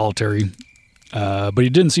placed in solitary. But he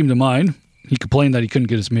didn't seem to mind. He complained that he couldn't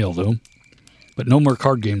get his meal, though. But no more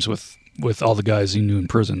card games with all the guys he knew in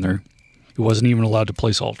prison there. He wasn't even allowed to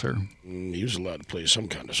play solitaire. He was allowed to play some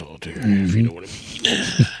kind of solitaire, if you know what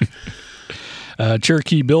I mean.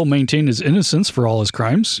 Cherokee Bill maintained his innocence for all his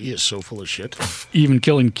crimes. He is so full of shit. Even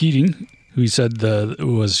killing Keating, who he said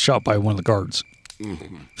was shot by one of the guards.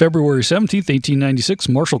 Mm-hmm. February 17th, 1896,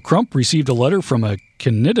 Marshall Crump received a letter from a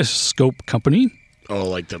kinetoscope company. Oh,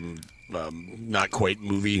 like the not quite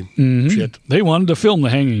movie Mm-hmm. shit. They wanted to film the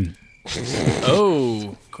hanging.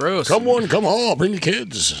 Oh, gross. Come on, come on, bring your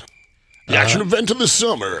kids. The action event of the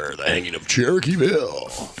summer, the hanging of Cherokee Bill.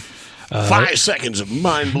 5 seconds of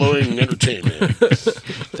mind-blowing entertainment.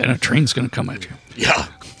 Then a train's going to come at you.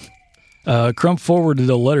 Yeah. Crump forwarded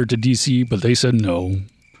a letter to D.C., but they said no.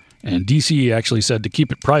 And D.C. actually said to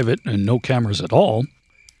keep it private and no cameras at all.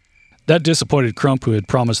 That disappointed Crump, who had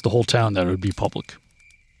promised the whole town that it would be public.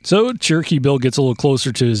 So Cherokee Bill gets a little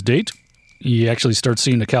closer to his date. He actually starts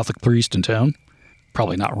seeing a Catholic priest in town.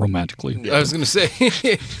 Probably not romantically. Yeah. I was going to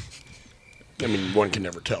say. I mean, one can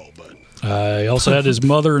never tell, but... He also had his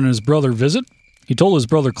mother and his brother visit. He told his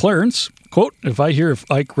brother Clarence, quote, "If I hear of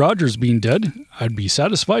Ike Rogers being dead, I'd be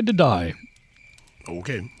satisfied to die."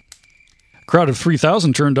 Okay. A crowd of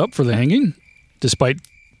 3,000 turned up for the hanging, despite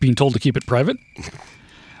being told to keep it private.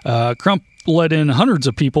 Crump let in hundreds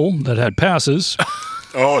of people that had passes.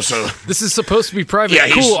 Oh, so... This is supposed to be private. Yeah,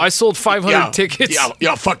 cool, I sold 500 tickets.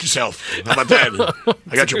 Yeah, fuck yourself. How about that?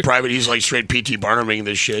 I got your private. He's like straight P.T. Barnuming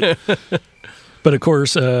this shit. But of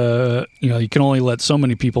course, you can only let so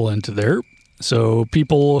many people into there. So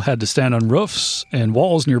people had to stand on roofs and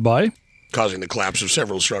walls nearby. Causing the collapse of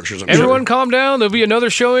several structures. Everyone calm down. There'll be another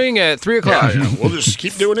showing at 3 o'clock. Yeah. We'll just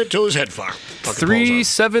keep doing it till his head fucking 3,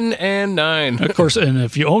 7, and 9. Of course, and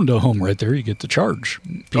if you owned a home right there, you get the charge.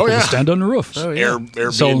 People to stand on the roofs. Oh, yeah.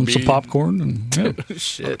 Sell them some popcorn. And, yeah.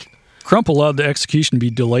 Shit. Crump allowed the execution to be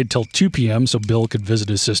delayed till 2 p.m. so Bill could visit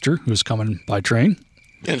his sister, who was coming by train.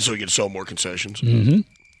 And so he could sell more concessions.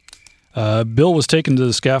 Mm-hmm. Bill was taken to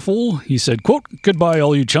the scaffold. He said, quote, "Goodbye,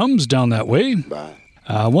 all you chums down that way." Bye.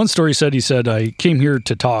 One story said, he said, "I came here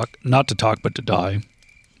to talk, not to talk, but to die."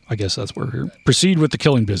 I guess that's where here. Proceed with the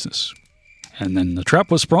killing business. And then the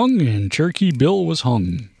trap was sprung and Cherokee Bill was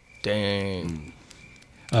hung. Dang.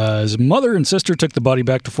 His mother and sister took the body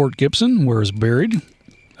back to Fort Gibson, where it was buried.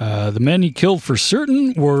 The men he killed for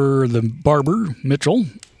certain were the barber, Mitchell.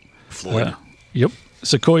 Floyd. Yep.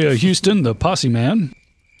 Sequoia Houston, the posse man.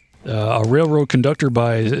 A railroad conductor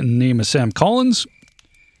by the name of Sam Collins.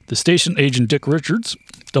 The station agent Dick Richards,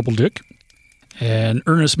 Double Dick. And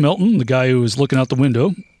Ernest Melton, the guy who was looking out the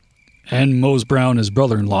window. And Mose Brown, his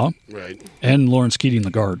brother-in-law. Right. And Lawrence Keating, the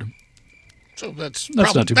guard. So that's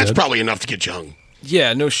not too bad. That's probably enough to get you hung.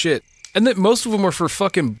 Yeah, no shit. And then most of them were for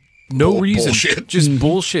fucking no reason. Bullshit. Just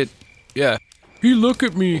bullshit. Yeah. He look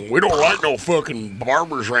at me. We don't like no fucking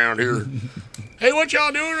barbers around here. Hey, what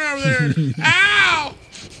y'all doing over there? Ow!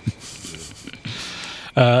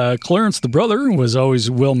 Clarence, the brother, was always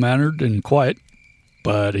well-mannered and quiet.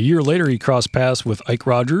 But a year later, he crossed paths with Ike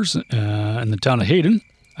Rogers in the town of Hayden.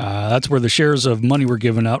 That's where the shares of money were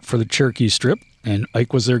given out for the Cherokee Strip. And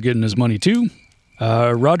Ike was there getting his money, too.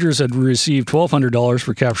 Rogers had received $1,200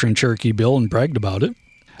 for capturing Cherokee Bill and bragged about it.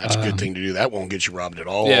 That's a good thing to do. That won't get you robbed at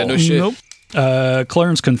all. Yeah, no shit. Nope.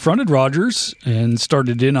 Clarence confronted Rogers and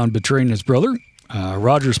started in on betraying his brother.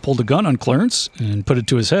 Rogers pulled a gun on Clarence and put it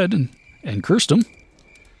to his head and cursed him.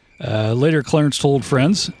 Later, Clarence told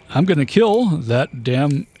friends, "I'm going to kill that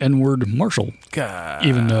damn N-word Marshall." God,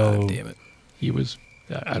 even though damn it. He was,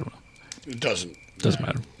 I don't know. It doesn't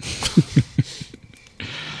matter.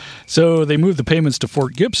 So they moved the payments to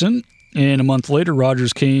Fort Gibson, and a month later,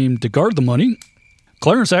 Rogers came to guard the money.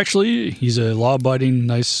 Clarence, actually, he's a law-abiding,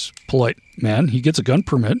 nice, polite man. He gets a gun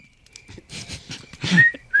permit.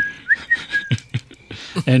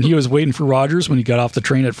 And he was waiting for Rogers when he got off the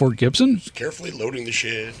train at Fort Gibson. Carefully loading the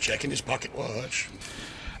shit, checking his pocket watch.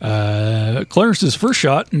 Clarence's first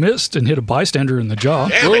shot missed and hit a bystander in the jaw.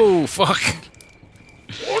 Oh, fuck.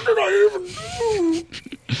 What did I even do?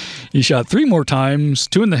 He shot 3 more times,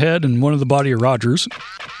 2 in the head and 1 in the body of Rogers.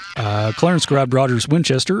 Clarence grabbed Rogers'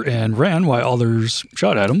 Winchester and ran while others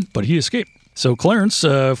shot at him, but he escaped. So Clarence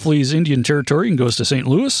flees Indian Territory and goes to St.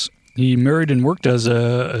 Louis. He married and worked as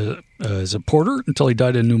a porter until he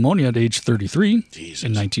died of pneumonia at age 33 in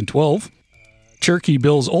 1912. Cherokee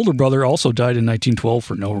Bill's older brother also died in 1912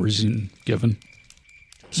 for no reason given.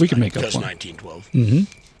 We can make up one. 1912. Mm-hmm.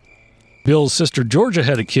 Bill's sister Georgia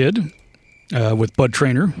had a kid with Bud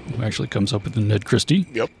Traynor, who actually comes up with Ned Christie.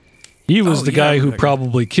 Yep. He was the guy who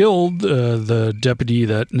probably killed the deputy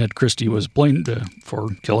that Ned Christie was blamed for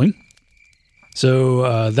killing.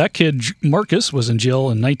 So that kid, Marcus, was in jail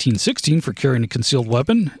in 1916 for carrying a concealed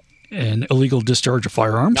weapon and illegal discharge of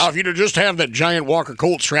firearms. Now, if you'd just have that giant Walker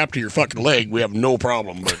Colt strapped to your fucking leg, we have no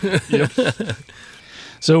problem. But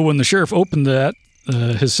So when the sheriff opened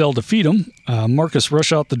his cell to feed him, Marcus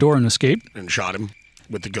rushed out the door and escaped. And shot him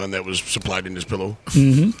with the gun that was supplied in his pillow.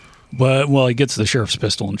 Mm-hmm. But, he gets the sheriff's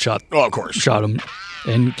pistol and shot him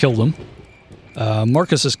and killed him.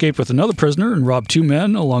 Marcus escaped with another prisoner and robbed 2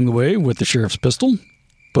 men along the way with the sheriff's pistol.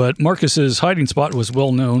 But Marcus's hiding spot was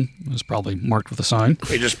well known. It was probably marked with a sign.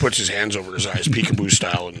 He just puts his hands over his eyes, peekaboo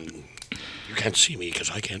style, and you can't see me because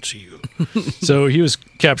I can't see you. So he was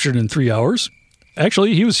captured in 3 hours.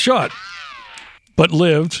 Actually, he was shot, but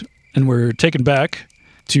lived and were taken back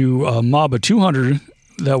to a mob of 200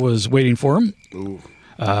 that was waiting for him. Ooh.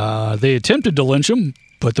 They attempted to lynch him,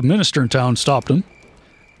 but the minister in town stopped him.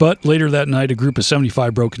 But later that night, a group of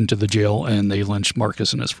 75 broke into the jail, and they lynched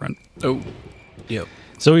Marcus and his friend. Oh, yep.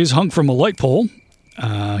 So he's hung from a light pole.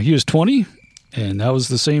 He was 20, and that was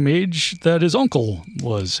the same age that his uncle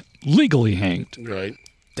was legally hanged. Right.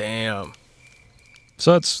 Damn.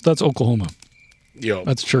 So that's Oklahoma. Yo.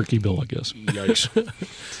 That's Cherokee Bill, I guess. Yikes.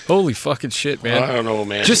 Holy fucking shit, man. I don't know,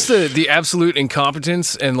 man. Just the absolute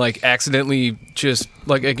incompetence and, accidentally just,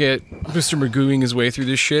 I get Mr. Magooing his way through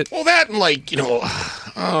this shit. Well, that and, I don't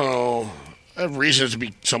know. I have reasons to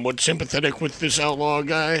be somewhat sympathetic with this outlaw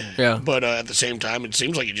guy. Yeah. But at the same time, it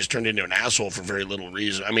seems like he just turned into an asshole for very little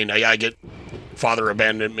reason. I mean, I get father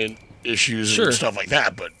abandonment issues and stuff like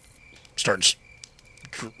that, but starts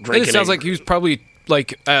drinking. And it sounds like he was probably,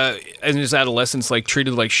 in his adolescence,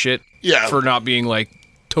 treated like shit for not being,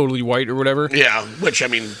 totally white or whatever. Yeah, which, I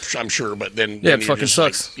mean, I'm sure, but then... Yeah, then it fucking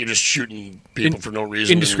sucks. You're just shooting people for no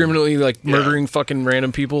reason. Indiscriminately, murdering fucking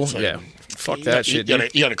random people. So, fuck that shit,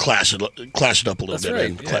 You gotta class it up a little bit,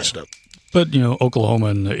 right, man. Class it up. But, Oklahoma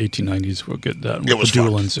in the 1890s, we'll get that. It was the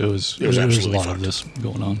duelings, it was a absolutely lot fucked. of this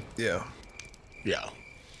going on. Yeah. Yeah.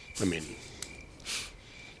 I mean,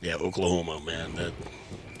 Oklahoma, man, that...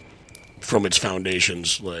 From its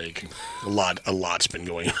foundations, a lot's been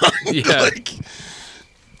going on. Yeah.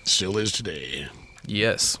 Still is today.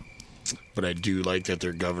 Yes. But I do like that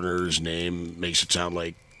their governor's name makes it sound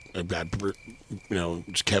like I've got,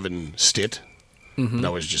 it's Kevin Stitt. Mm-hmm. And I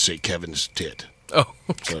always just say Kevin's tit. Oh,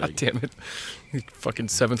 God damn it. You fucking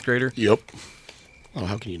 7th grader. Yep. Oh,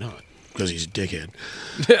 how can you not? Because he's a dickhead.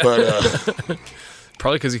 But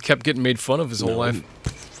probably because he kept getting made fun of his whole life.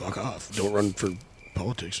 Fuck off. Don't run for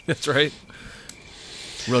politics. That's right.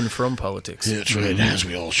 Run from politics. Yeah, that's right, as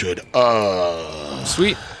we all should.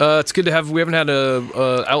 Sweet. It's good to have. We haven't had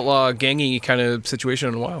a outlaw gangy kind of situation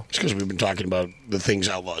in a while. It's because we've been talking about the things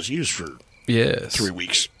outlaws use for 3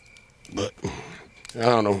 weeks. But I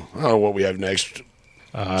don't know what we have next.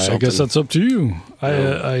 I guess that's up to you.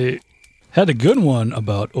 I had a good one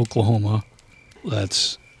about Oklahoma.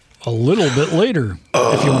 That's a little bit later,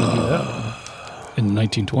 if you want to do that, in the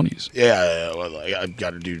 1920s. Yeah, well, I've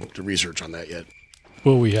got to do the research on that yet.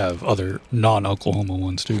 Well, we have other non-Oklahoma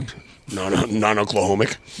ones, too.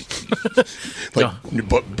 Non-Oklahomic?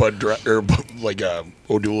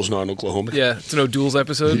 O'Doul's non-Oklahomic? Yeah, it's an O'Doul's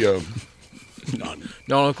episode. Yeah.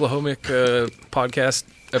 Non-Oklahomic podcast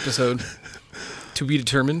episode to be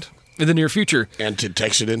determined in the near future.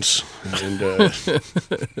 Antioxidants. And,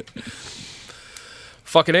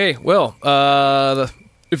 Fucking A. Well,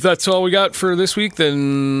 if that's all we got for this week,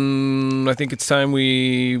 then I think it's time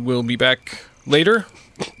we will be back later.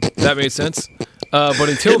 That made sense. But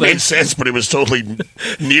until then... It made sense, but it was totally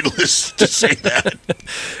needless to say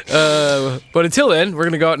that. But until then, we're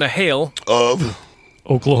going to go out in a hail of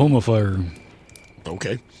Oklahoma fire.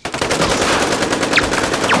 Okay.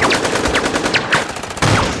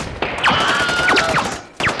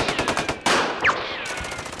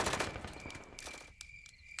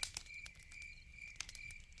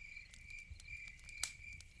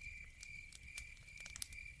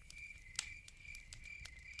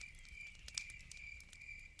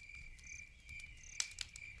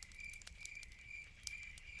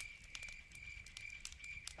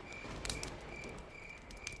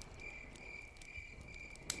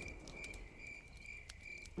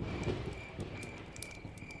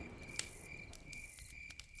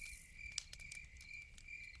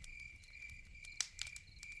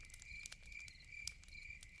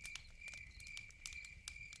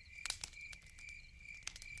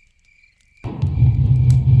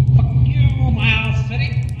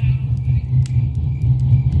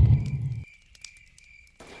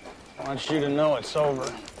 I want you to know it's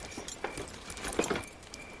over.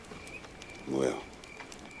 Well,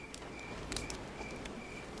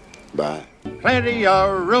 bye. Plenty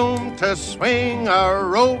of room to swing a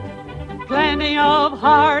rope. Plenty of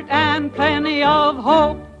heart and plenty of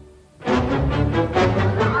hope.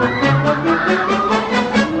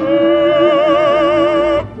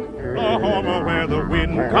 Oklahoma, where the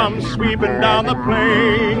wind comes sweeping down the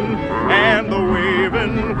plain, and the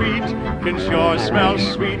waving wheat can sure smell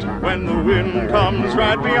sweet when the wind comes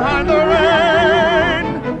right behind the rain.